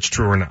out if it's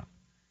true or not.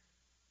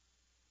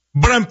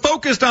 But I'm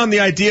focused on the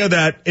idea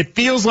that it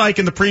feels like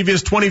in the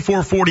previous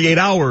 24, 48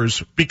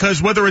 hours,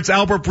 because whether it's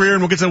Albert Breer,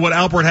 and we'll get to what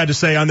Albert had to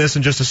say on this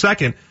in just a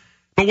second,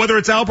 but whether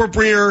it's Albert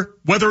Breer,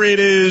 whether it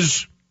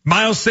is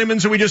Miles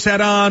Simmons, who we just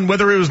had on,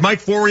 whether it was Mike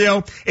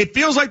Florio, it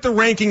feels like the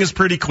ranking is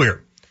pretty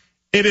clear.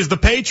 It is the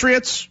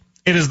Patriots,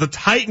 it is the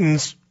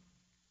Titans,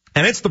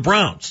 and it's the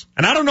Browns.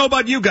 And I don't know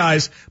about you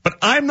guys, but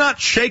I'm not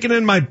shaking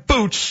in my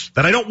boots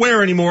that I don't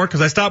wear anymore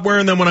because I stopped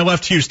wearing them when I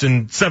left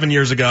Houston 7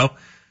 years ago.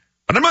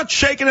 But I'm not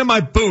shaking in my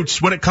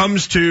boots when it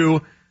comes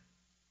to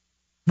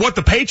what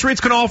the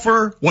Patriots can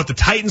offer, what the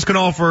Titans can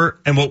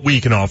offer, and what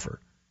we can offer.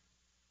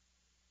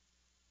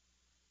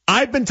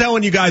 I've been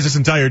telling you guys this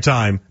entire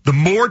time, the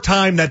more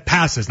time that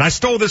passes, and I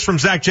stole this from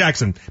Zach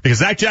Jackson, because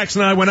Zach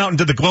Jackson and I went out and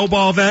did the Glow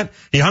Ball event.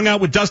 He hung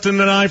out with Dustin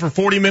and I for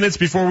 40 minutes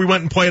before we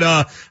went and played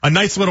a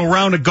nice little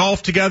round of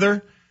golf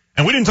together.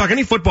 And we didn't talk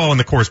any football on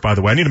the course, by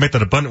the way. I need to make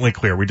that abundantly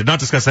clear. We did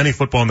not discuss any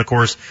football on the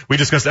course. We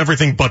discussed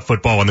everything but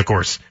football on the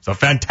course. It's a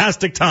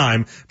fantastic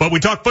time, but we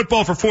talked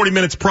football for 40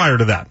 minutes prior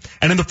to that.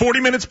 And in the 40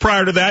 minutes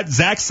prior to that,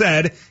 Zach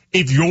said,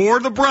 if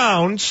you're the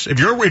Browns, if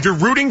you're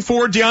rooting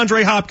for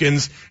DeAndre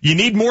Hopkins, you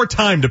need more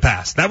time to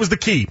pass. That was the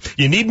key.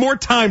 You need more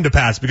time to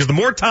pass, because the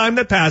more time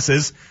that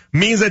passes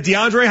means that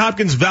DeAndre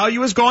Hopkins'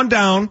 value has gone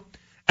down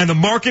and the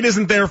market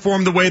isn't there for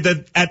him the way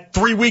that at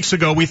 3 weeks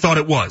ago we thought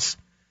it was.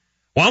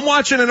 Well, I'm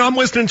watching and I'm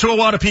listening to a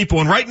lot of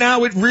people, and right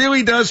now it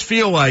really does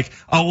feel like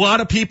a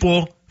lot of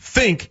people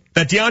think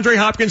that DeAndre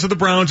Hopkins of the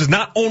Browns is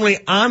not only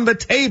on the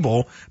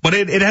table, but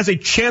it has a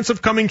chance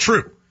of coming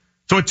true.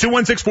 So at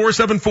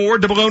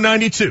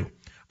 216-474-0092,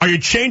 are you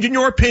changing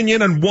your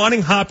opinion on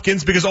wanting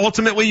Hopkins because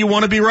ultimately you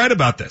want to be right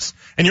about this?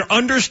 And you're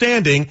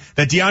understanding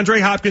that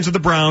DeAndre Hopkins of the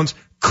Browns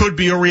could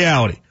be a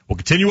reality. We'll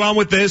continue on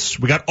with this.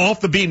 We got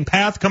Off the Beaten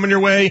Path coming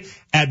your way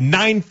at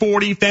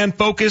 9:40, Fan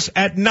Focus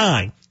at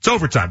 9. It's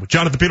overtime with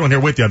Jonathan Peterlin here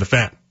with you on the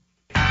Fan.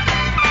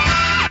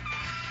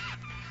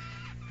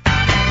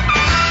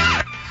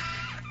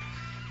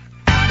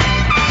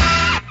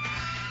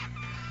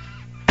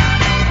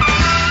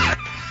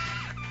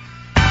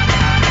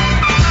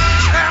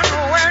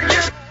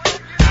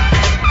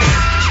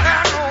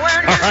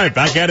 All right,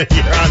 back at it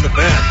here on the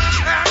Fan.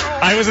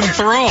 I was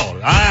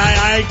enthralled.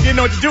 I didn't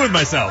know what to do with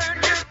myself.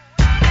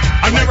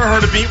 I've never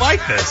heard a beat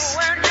like this.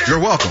 You're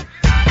welcome.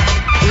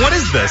 What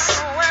is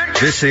this?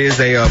 This is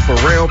a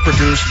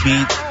Pharrell-produced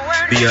beat,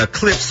 the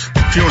Clips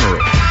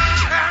Funeral.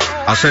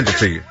 I'll send it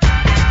to you.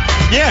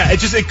 Yeah,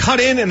 it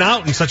cut in and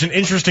out in such an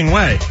interesting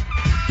way.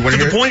 You want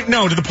to hear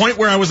it? To the point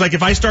where I was like,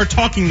 if I start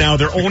talking now,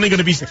 they're going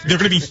to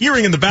be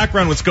hearing in the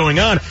background what's going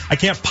on. I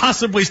can't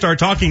possibly start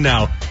talking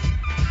now.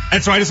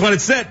 And so I just let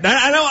it sit.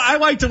 I know I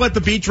like to let the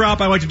beat drop.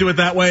 I like to do it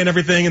that way and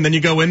everything, and then you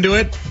go into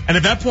it. And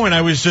at that point,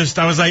 I was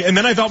like, and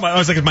then I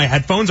was like, my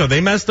headphones, are they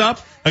messed up?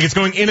 Like it's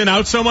going in and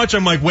out so much.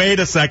 I'm like, wait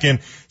a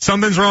second,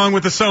 something's wrong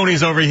with the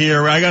Sonys over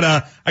here. I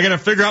gotta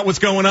figure out what's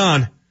going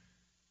on.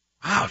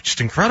 Wow,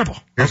 just incredible.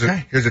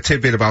 Here's a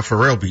tidbit about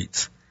Pharrell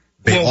beats.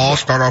 They all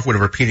start off with a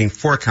repeating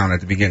 4 count at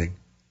the beginning.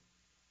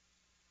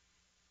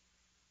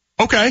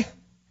 Okay.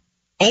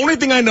 Only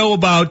thing I know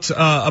about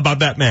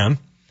that man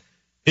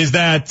is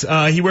that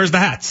he wears the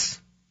hats.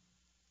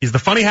 He's the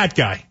funny hat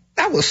guy.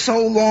 That was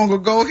so long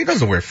ago. He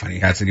doesn't wear funny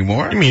hats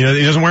anymore. You mean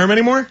he doesn't wear them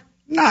anymore?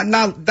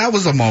 Not. That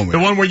was a moment. The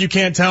one where you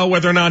can't tell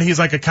whether or not he's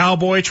like a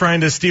cowboy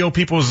trying to steal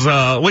people's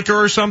liquor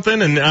or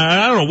something, and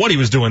I don't know what he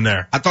was doing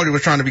there. I thought he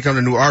was trying to become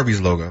the new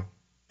Arby's logo.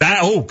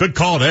 Good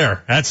call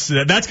there. That's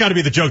got to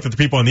be the joke that the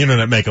people on the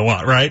internet make a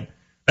lot, right?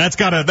 That's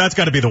got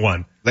to be the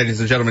one. Ladies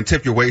and gentlemen,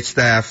 tip your wait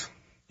staff.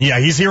 Yeah,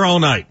 he's here all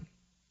night.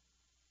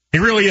 He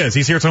really is.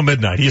 He's here till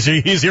midnight. He's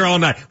here all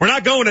night. We're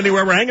not going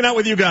anywhere. We're hanging out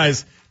with you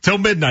guys till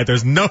midnight.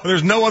 There's no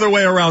other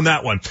way around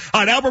that one.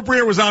 All right, Albert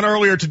Breer was on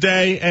earlier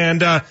today.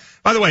 And,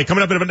 by the way,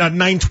 coming up at about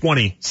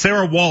 9:20,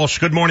 Sarah Walsh,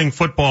 Good Morning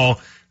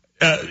Football,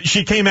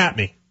 she came at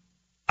me.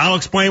 I'll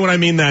explain what I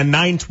mean then.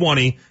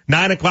 9:20,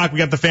 9 o'clock, we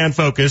got the Fan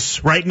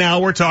Focus. Right now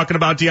we're talking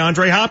about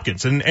DeAndre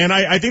Hopkins. And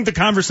I think the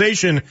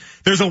conversation,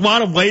 there's a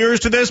lot of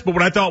layers to this, but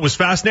what I thought was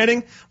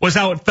fascinating was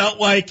how it felt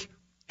like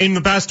in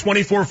the past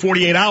 24,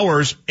 48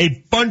 hours, a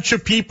bunch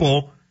of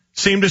people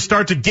seem to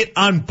start to get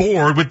on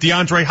board with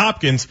DeAndre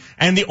Hopkins.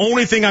 And the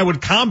only thing I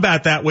would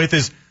combat that with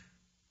is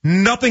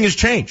nothing has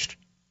changed.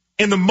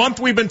 In the month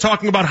we've been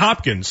talking about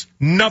Hopkins,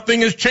 nothing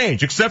has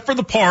changed except for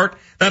the part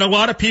that a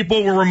lot of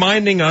people were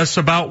reminding us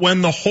about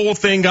when the whole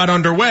thing got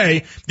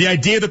underway, the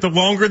idea that the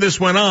longer this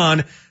went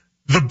on,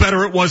 the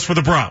better it was for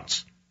the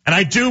Browns. And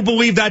I do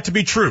believe that to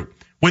be true.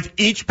 With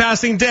each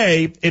passing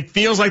day, it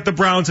feels like the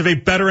Browns have a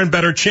better and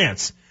better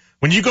chance.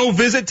 When you go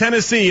visit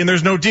Tennessee and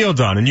there's no deal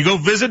done, and you go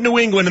visit New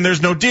England and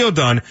there's no deal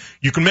done,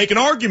 you can make an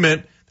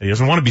argument that he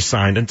doesn't want to be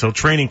signed until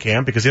training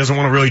camp because he doesn't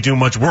want to really do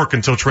much work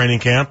until training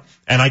camp,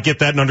 and I get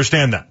that and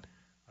understand that.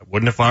 I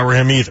wouldn't if I were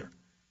him either.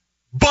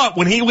 But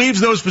when he leaves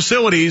those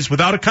facilities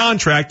without a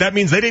contract, that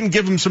means they didn't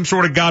give him some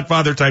sort of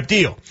Godfather type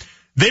deal.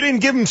 They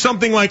didn't give him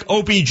something like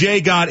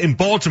OBJ got in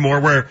Baltimore,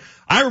 where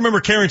I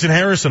remember Carrington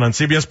Harrison on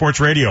CBS Sports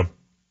Radio. I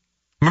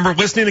remember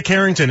listening to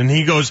Carrington, and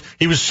he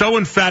was so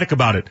emphatic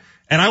about it.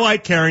 And I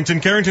like Carrington.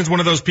 Carrington's one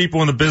of those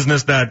people in the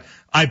business that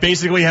I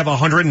basically have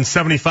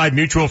 175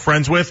 mutual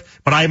friends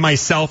with, but I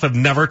myself have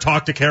never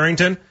talked to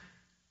Carrington.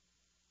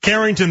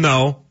 Carrington,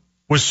 though,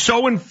 was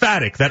so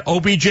emphatic that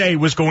OBJ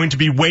was going to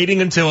be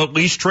waiting until at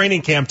least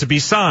training camp to be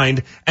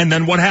signed, and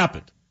then what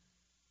happened?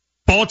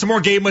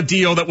 Baltimore gave him a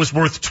deal that was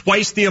worth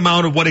twice the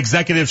amount of what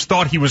executives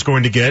thought he was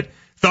going to get.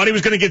 Thought he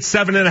was going to get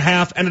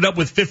 7.5, ended up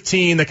with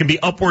 15 that can be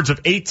upwards of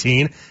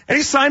 18, and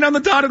he signed on the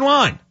dotted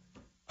line.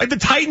 Like the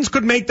Titans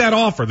could make that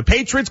offer. The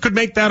Patriots could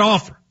make that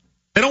offer.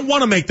 They don't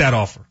want to make that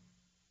offer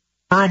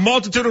for a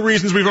multitude of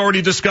reasons we've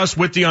already discussed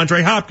with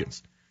DeAndre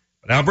Hopkins.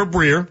 But Albert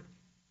Breer,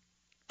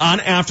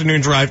 on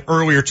Afternoon Drive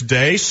earlier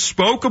today,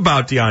 spoke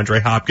about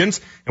DeAndre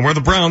Hopkins and where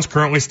the Browns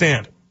currently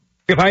stand.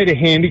 If I had to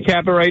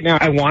handicap it right now,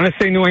 I want to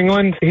say New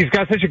England. He's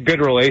got such a good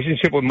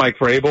relationship with Mike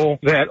Vrabel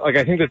that,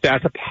 I think that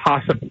that's a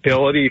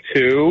possibility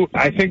too.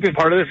 I think that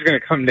part of this is going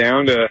to come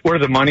down to where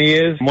the money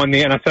is when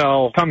the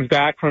NFL comes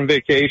back from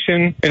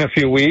vacation in a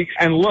few weeks.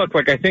 And look,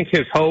 I think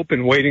his hope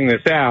in waiting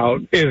this out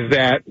is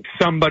that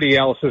somebody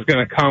else is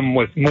going to come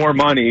with more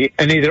money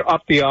and either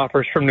up the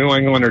offers from New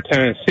England or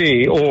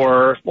Tennessee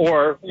or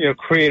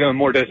create a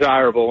more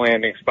desirable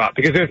landing spot.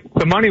 Because if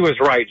the money was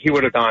right, he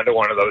would have gone to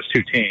one of those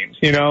two teams,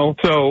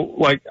 So,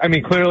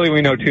 clearly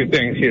we know two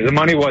things here. The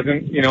money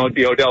wasn't, at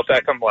the Odell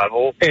Beckham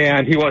level,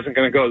 and he wasn't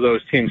going to go to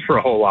those teams for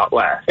a whole lot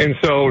less. And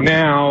so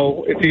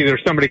now it's either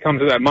somebody comes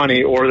with that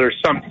money or there's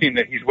some team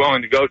that he's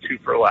willing to go to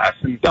for less.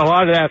 And a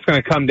lot of that's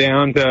going to come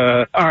down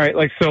to, all right,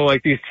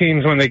 these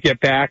teams, when they get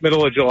back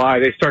middle of July,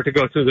 they start to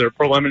go through their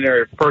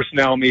preliminary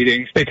personnel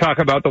meetings. They talk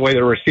about the way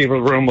the receiver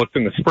room looked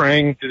in the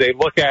spring. Do they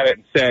look at it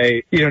and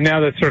say,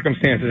 now that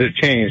circumstances have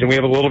changed and we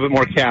have a little bit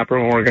more cap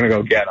room, we're going to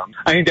go get them?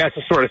 I think that's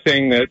the sort of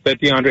thing that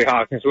DeAndre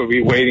Hopkins would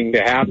be waiting to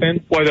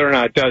happen. Whether or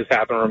not it does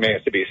happen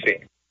remains to be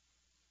seen.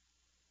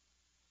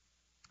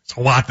 It's a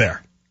lot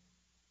there.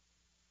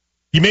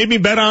 You made me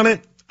bet on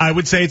it. I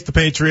would say it's the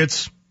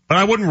Patriots, but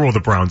I wouldn't rule the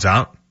Browns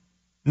out.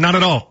 Not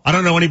at all. I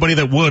don't know anybody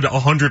that would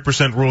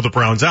 100% rule the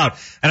Browns out.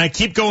 And I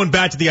keep going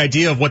back to the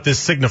idea of what this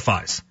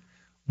signifies.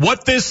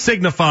 What this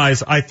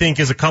signifies, I think,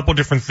 is a couple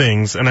different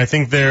things, and I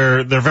think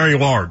they're very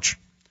large.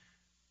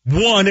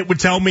 One, it would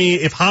tell me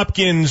if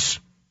Hopkins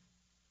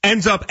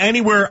ends up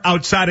anywhere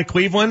outside of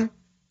Cleveland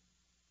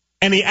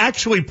and he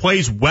actually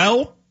plays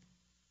well,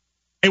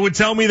 it would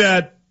tell me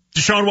that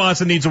Deshaun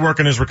Watson needs to work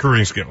on his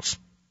recruiting skills.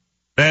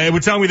 It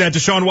would tell me that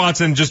Deshaun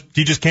Watson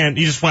he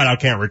just flat out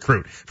can't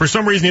recruit. For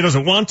some reason he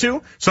doesn't want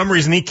to, some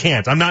reason he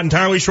can't. I'm not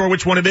entirely sure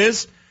which one it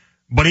is,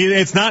 but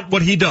it's not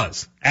what he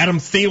does. Adam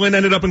Thielen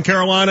ended up in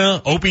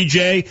Carolina. OBJ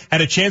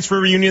had a chance for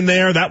a reunion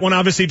there. That one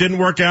obviously didn't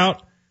work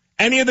out.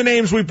 Any of the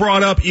names we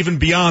brought up, even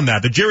beyond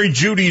that, the Jerry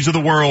Judys of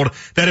the world,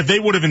 that if they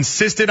would have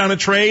insisted on a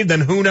trade,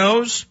 then who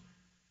knows?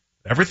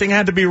 Everything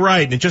had to be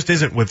right, and it just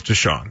isn't with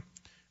Deshaun.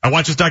 I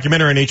watched this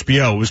documentary on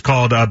HBO. It was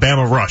called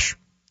Bama Rush.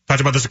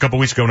 Talked about this a couple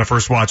weeks ago when I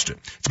first watched it.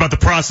 It's about the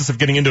process of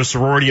getting into a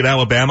sorority at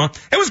Alabama.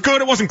 It was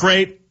good. It wasn't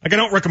great. I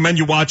don't recommend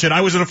you watch it.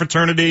 I was in a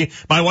fraternity.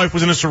 My wife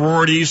was in a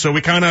sorority, so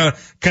we kind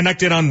of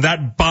connected on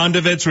that bond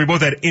of it, so we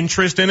both had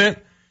interest in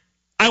it.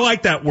 I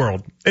like that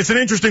world. It's an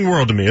interesting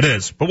world to me. It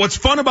is. But what's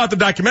fun about the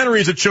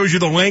documentary is it shows you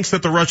the lengths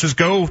that the Rushes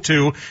go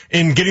to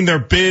in getting their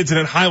bids, and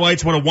it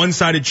highlights what a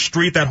one-sided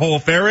street that whole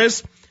affair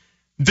is.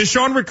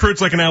 Deshaun recruits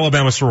like an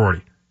Alabama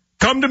sorority.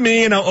 Come to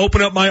me and I'll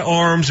open up my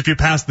arms if you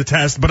pass the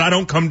test, but I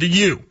don't come to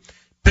you.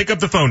 Pick up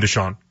the phone,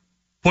 Deshaun.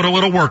 Put a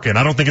little work in.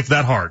 I don't think it's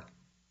that hard.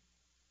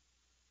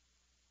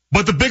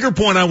 But the bigger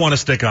point I want to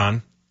stick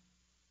on,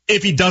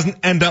 if he doesn't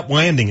end up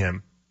landing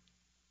him,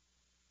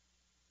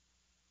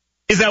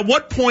 is at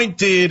what point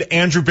did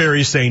Andrew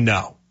Berry say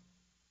no?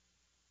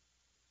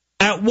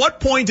 At what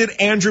point did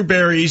Andrew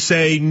Berry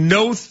say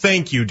no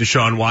thank you,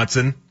 Deshaun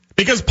Watson?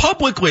 Because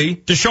publicly,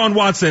 Deshaun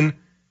Watson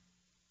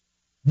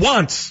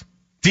wants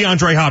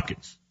DeAndre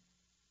Hopkins.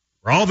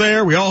 We're all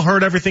there. We all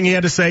heard everything he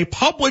had to say.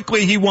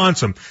 Publicly, he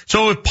wants him.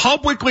 So if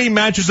publicly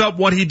matches up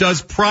what he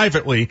does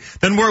privately,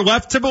 then we're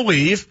left to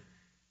believe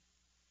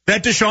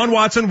that Deshaun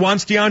Watson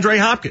wants DeAndre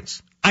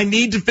Hopkins. I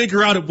need to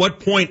figure out at what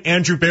point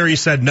Andrew Berry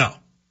said no.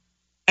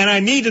 And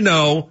I need to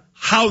know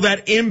how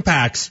that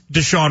impacts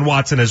Deshaun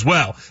Watson as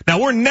well. Now,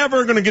 we're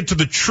never going to get to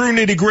the true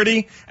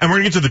nitty-gritty, and we're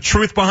going to get to the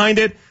truth behind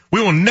it.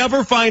 We will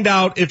never find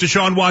out if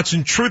Deshaun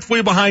Watson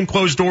truthfully behind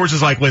closed doors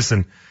is like,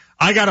 listen,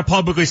 I got to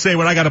publicly say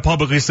what I got to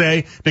publicly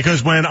say,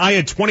 because when I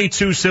had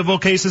 22 civil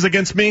cases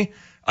against me,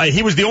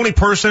 he was the only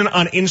person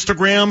on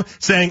Instagram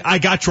saying, I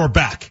got your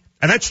back.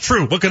 And that's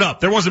true. Look it up.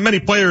 There wasn't many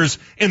players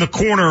in the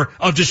corner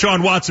of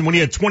Deshaun Watson when he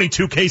had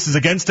 22 cases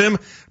against him,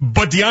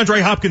 but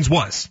DeAndre Hopkins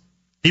was.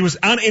 He was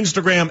on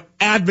Instagram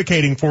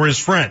advocating for his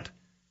friend.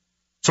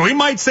 So he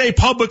might say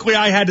publicly,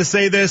 I had to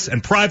say this,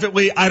 and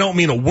privately, I don't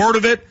mean a word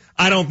of it.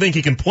 I don't think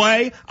he can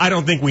play. I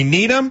don't think we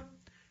need him.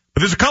 But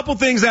there's a couple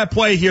things at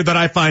play here that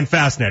I find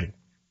fascinating.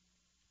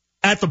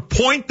 At the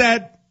point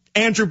that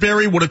Andrew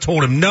Berry would have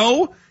told him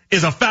no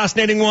is a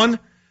fascinating one.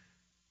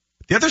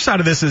 The other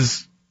side of this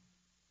is,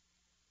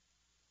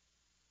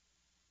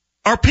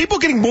 are people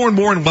getting more and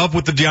more in love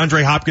with the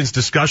DeAndre Hopkins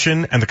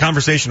discussion and the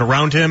conversation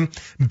around him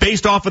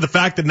based off of the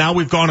fact that now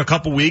we've gone a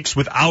couple weeks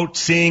without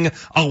seeing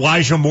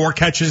Elijah Moore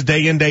catches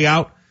day in, day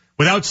out,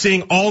 without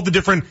seeing all the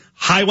different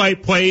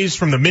highlight plays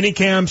from the mini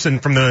camps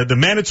and from the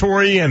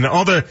mandatory and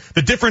all the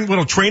different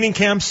little training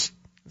camps?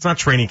 It's not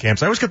training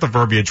camps. I always get the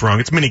verbiage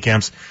wrong. It's mini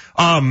camps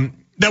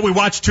that we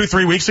watched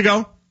 2-3 weeks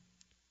ago.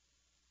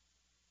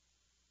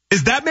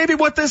 Is that maybe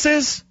what this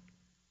is?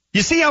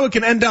 You see how it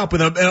can end up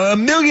with a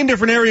million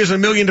different areas and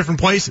a million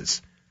different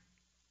places.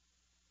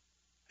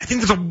 I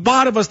think there's a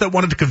lot of us that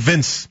wanted to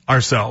convince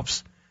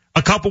ourselves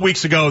a couple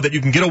weeks ago that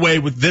you can get away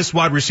with this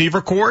wide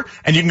receiver core,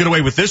 and you can get away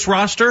with this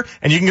roster,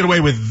 and you can get away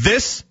with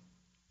this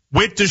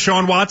with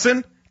Deshaun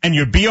Watson, and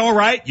you'd be all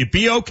right, you'd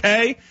be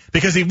okay,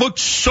 because he looked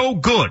so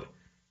good.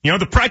 You know,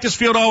 the practice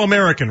field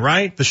All-American,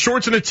 right? The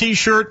shorts and a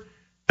T-shirt,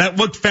 that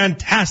looked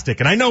fantastic.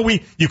 And I know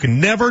you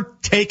can never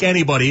take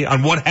anybody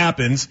on what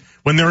happens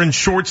when they're in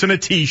shorts and a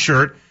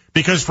T-shirt,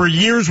 because for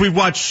years we've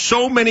watched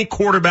so many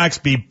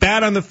quarterbacks be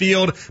bad on the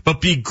field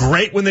but be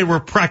great when they were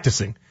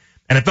practicing.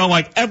 And it felt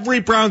like every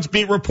Browns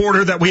beat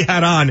reporter that we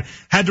had on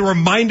had to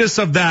remind us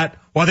of that,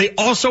 while they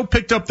also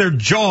picked up their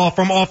jaw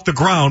from off the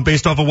ground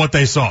based off of what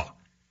they saw.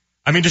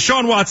 I mean,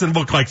 Deshaun Watson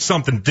looked like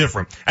something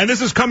different. And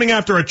this is coming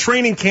after a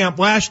training camp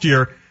last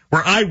year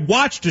where I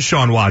watched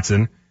Deshaun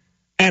Watson,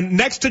 and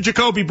next to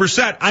Jacoby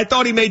Brissett, I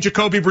thought he made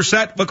Jacoby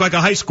Brissett look like a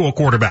high school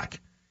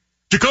quarterback.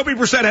 Jacoby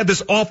Brissett had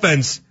this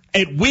offense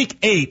at week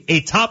 8,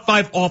 a top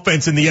 5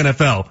 offense in the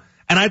NFL.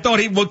 And I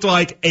thought he looked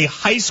like a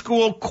high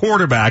school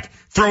quarterback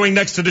throwing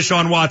next to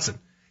Deshaun Watson.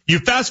 You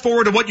fast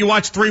forward to what you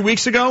watched 3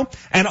 weeks ago,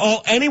 and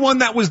anyone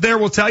that was there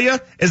will tell you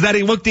is that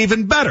he looked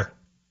even better.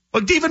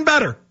 Looked even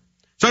better.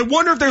 So I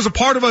wonder if there's a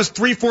part of us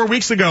 3-4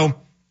 weeks ago,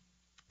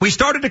 we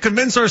started to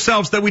convince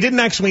ourselves that we didn't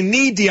actually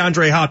need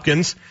DeAndre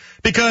Hopkins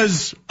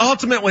because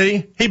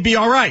ultimately he'd be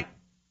all right.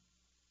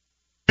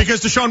 Because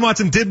Deshaun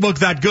Watson did look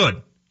that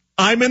good.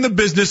 I'm in the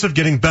business of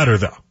getting better,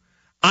 though.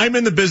 I'm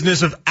in the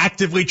business of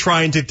actively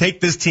trying to take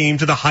this team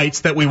to the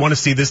heights that we want to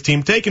see this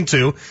team taken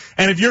to.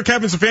 And if you're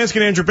Kevin Stefanski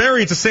and Andrew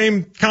Berry, it's the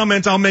same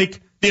comment I'll make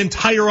the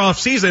entire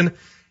offseason.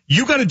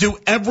 You got to do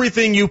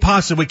everything you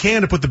possibly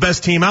can to put the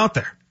best team out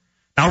there.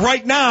 Now,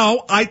 right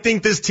now, I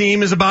think this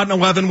team is about an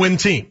 11-win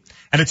team.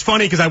 And it's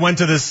funny because I went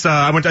to this,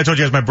 I told you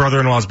guys my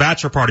brother-in-law's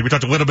bachelor party. We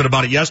talked a little bit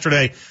about it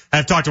yesterday.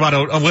 I've talked about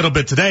it a little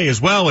bit today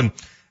as well. And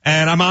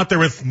I'm out there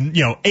with,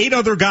 8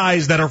 other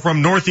guys that are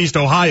from Northeast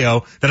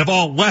Ohio that have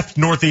all left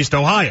Northeast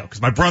Ohio.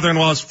 Because my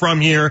brother-in-law is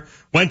from here,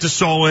 went to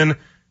Solon.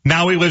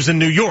 Now he lives in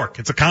New York.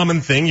 It's a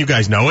common thing. You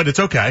guys know it. It's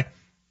okay.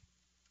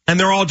 And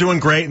they're all doing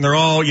great, and they're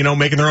all,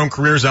 making their own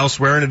careers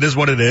elsewhere, and it is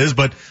what it is.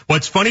 But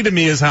what's funny to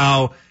me is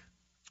how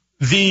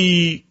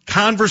the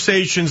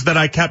conversations that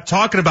I kept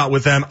talking about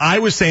with them, I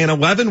was saying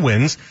 11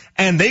 wins,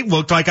 and they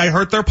looked like I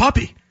hurt their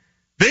puppy.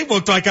 They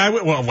looked like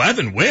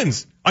 11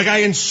 wins. Like I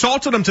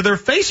insulted them to their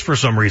face for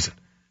some reason.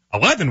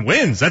 11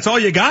 wins, that's all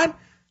you got?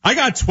 I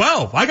got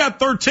 12. I got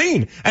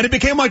 13. And it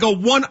became like a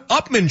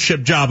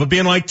one-upmanship job of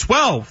being like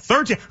 12,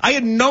 13. I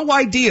had no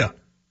idea.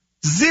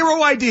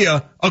 Zero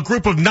idea a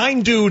group of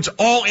 9 dudes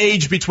all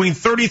aged between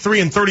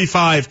 33 and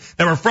 35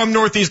 that were from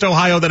Northeast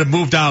Ohio that have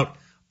moved out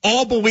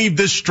all believed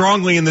this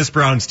strongly in this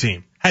Browns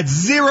team. Had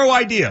zero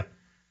idea.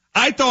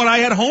 I thought I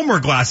had Homer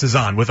glasses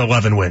on with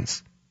 11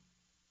 wins.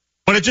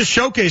 But it just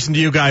showcasing to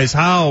you guys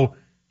how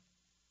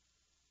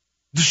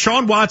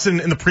Deshaun Watson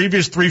in the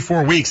previous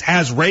 3-4 weeks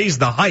has raised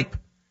the hype.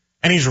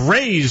 And he's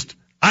raised,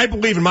 I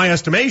believe in my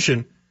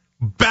estimation,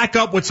 back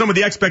up what some of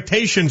the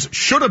expectations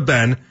should have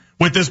been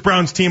with this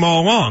Browns team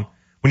all along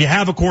when you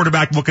have a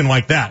quarterback looking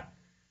like that.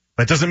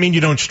 That doesn't mean you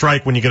don't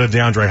strike when you get a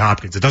DeAndre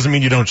Hopkins. It doesn't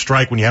mean you don't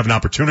strike when you have an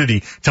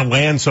opportunity to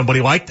land somebody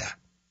like that.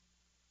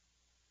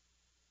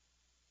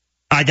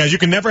 All right, guys, you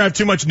can never have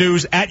too much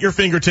news at your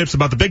fingertips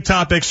about the big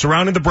topics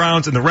surrounding the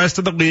Browns and the rest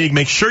of the league.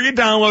 Make sure you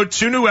download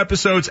 2 new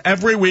episodes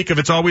every week of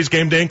It's Always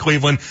Game Day in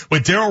Cleveland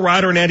with Daryl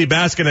Ryder and Andy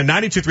Baskin at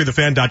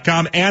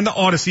 923thefan.com and the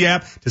Odyssey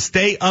app to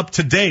stay up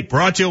to date.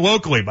 Brought to you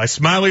locally by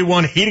Smiley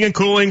One Heating and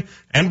Cooling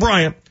and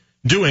Bryant,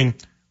 doing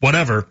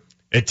whatever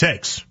it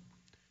takes.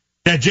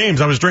 Yeah, James,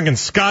 I was drinking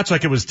scotch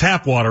like it was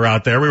tap water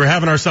out there. We were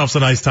having ourselves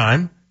a nice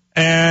time.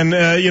 And,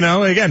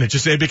 again,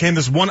 it became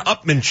this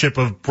one-upmanship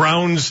of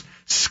Browns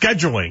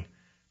scheduling.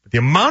 The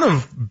amount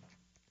of,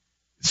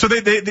 so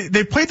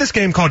they played this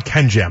game called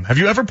Ken Jam. Have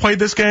you ever played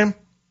this game?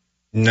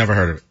 Never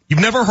heard of it. You've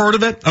never heard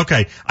of it?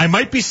 Okay. I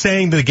might be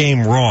saying the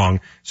game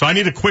wrong, so I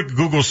need a quick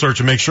Google search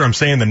to make sure I'm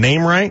saying the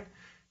name right.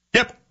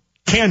 Yep.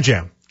 Can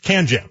Jam.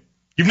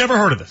 You've never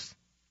heard of this.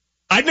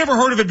 I'd never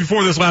heard of it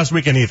before this last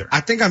weekend either.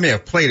 I think I may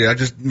have played it. I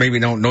just maybe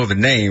don't know the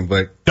name,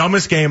 but.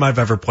 Dumbest game I've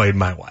ever played in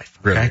my life.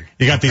 Okay? Really?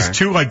 You got these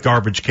 2 like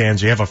garbage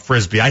cans. You have a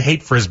Frisbee. I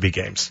hate Frisbee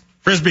games.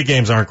 Frisbee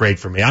games aren't great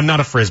for me. I'm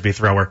not a Frisbee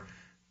thrower.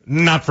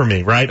 Not for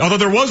me, right? Although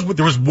there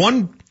was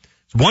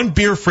one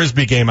beer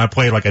Frisbee game I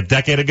played like a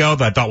decade ago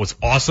that I thought was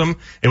awesome.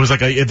 It was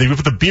like they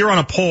put the beer on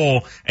a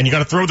pole and you got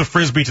to throw the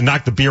Frisbee to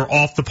knock the beer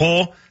off the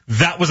pole.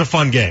 That was a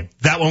fun game.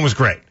 That one was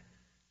great.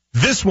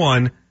 This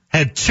one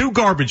had 2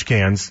 garbage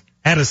cans,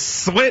 had a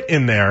slit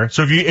in there.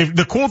 So if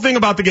the cool thing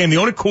about the game, the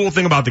only cool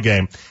thing about the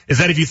game is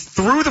that if you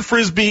threw the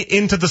Frisbee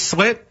into the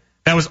slit,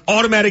 that was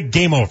automatic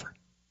game over.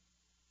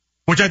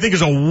 Which I think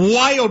is a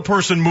wild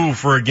person move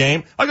for a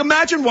game. Like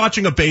imagine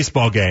watching a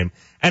baseball game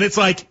and it's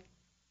like,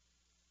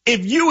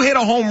 if you hit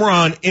a home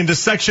run into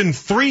section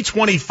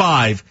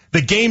 325,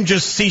 the game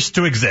just ceased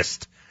to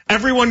exist.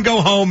 Everyone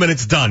go home and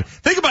it's done.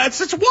 Think about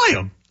it. It's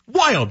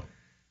wild.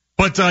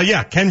 But,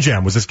 Ken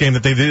Jam was this game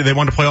that they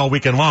wanted to play all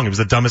weekend long. It was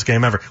the dumbest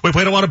game ever. We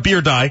played a lot of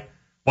beer die.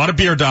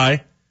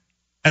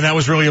 And that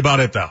was really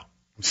about it though.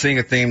 I'm seeing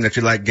a theme that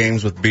you like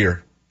games with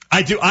beer.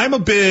 I do. I'm a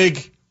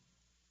big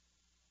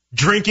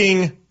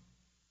drinking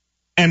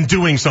and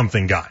doing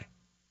something guy.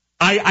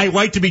 I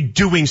like to be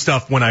doing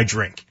stuff when I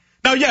drink.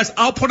 Now, yes,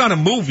 I'll put on a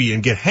movie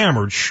and get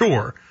hammered,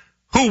 sure.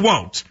 Who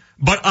won't?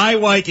 But I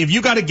like, if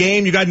you got a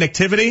game, you got an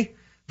activity,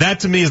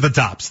 that to me is the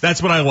tops.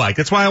 That's what I like.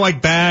 That's why I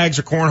like bags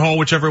or cornhole,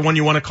 whichever one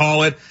you want to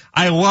call it.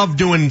 I love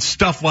doing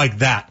stuff like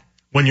that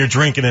when you're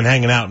drinking and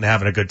hanging out and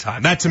having a good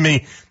time. That to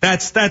me,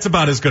 that's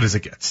about as good as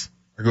it gets.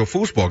 Are you a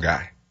foosball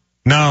guy?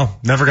 No,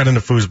 never got into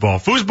foosball.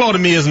 Foosball to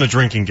me isn't a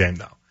drinking game,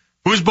 though.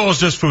 Foosball is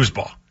just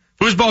foosball.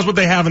 Foosball is what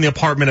they have in the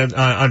apartment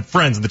on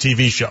Friends, the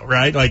TV show,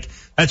 right? Like,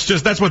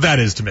 that's what that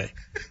is to me.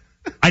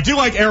 I do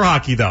like air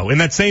hockey, though. In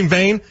that same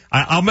vein,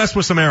 I'll mess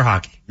with some air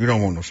hockey. You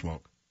don't want no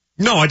smoke.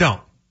 No, I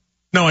don't.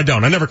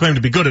 I never claimed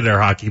to be good at air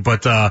hockey,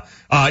 but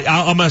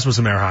I'll mess with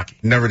some air hockey.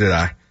 Never did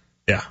I.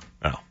 Yeah.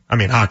 Oh, I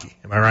mean hockey.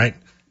 Am I right?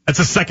 That's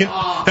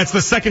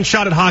the second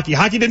shot at hockey.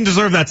 Hockey didn't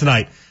deserve that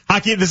tonight.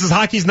 This is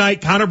hockey's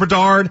night. Connor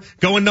Bedard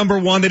going number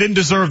 1. They didn't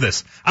deserve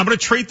this. I'm going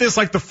to treat this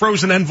like the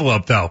frozen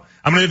envelope, though.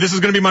 This is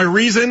going to be my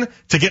reason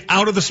to get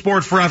out of the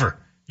sport forever.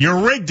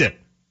 You rigged it.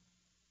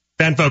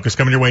 Fan Focus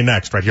coming your way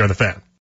next, right here on The Fan.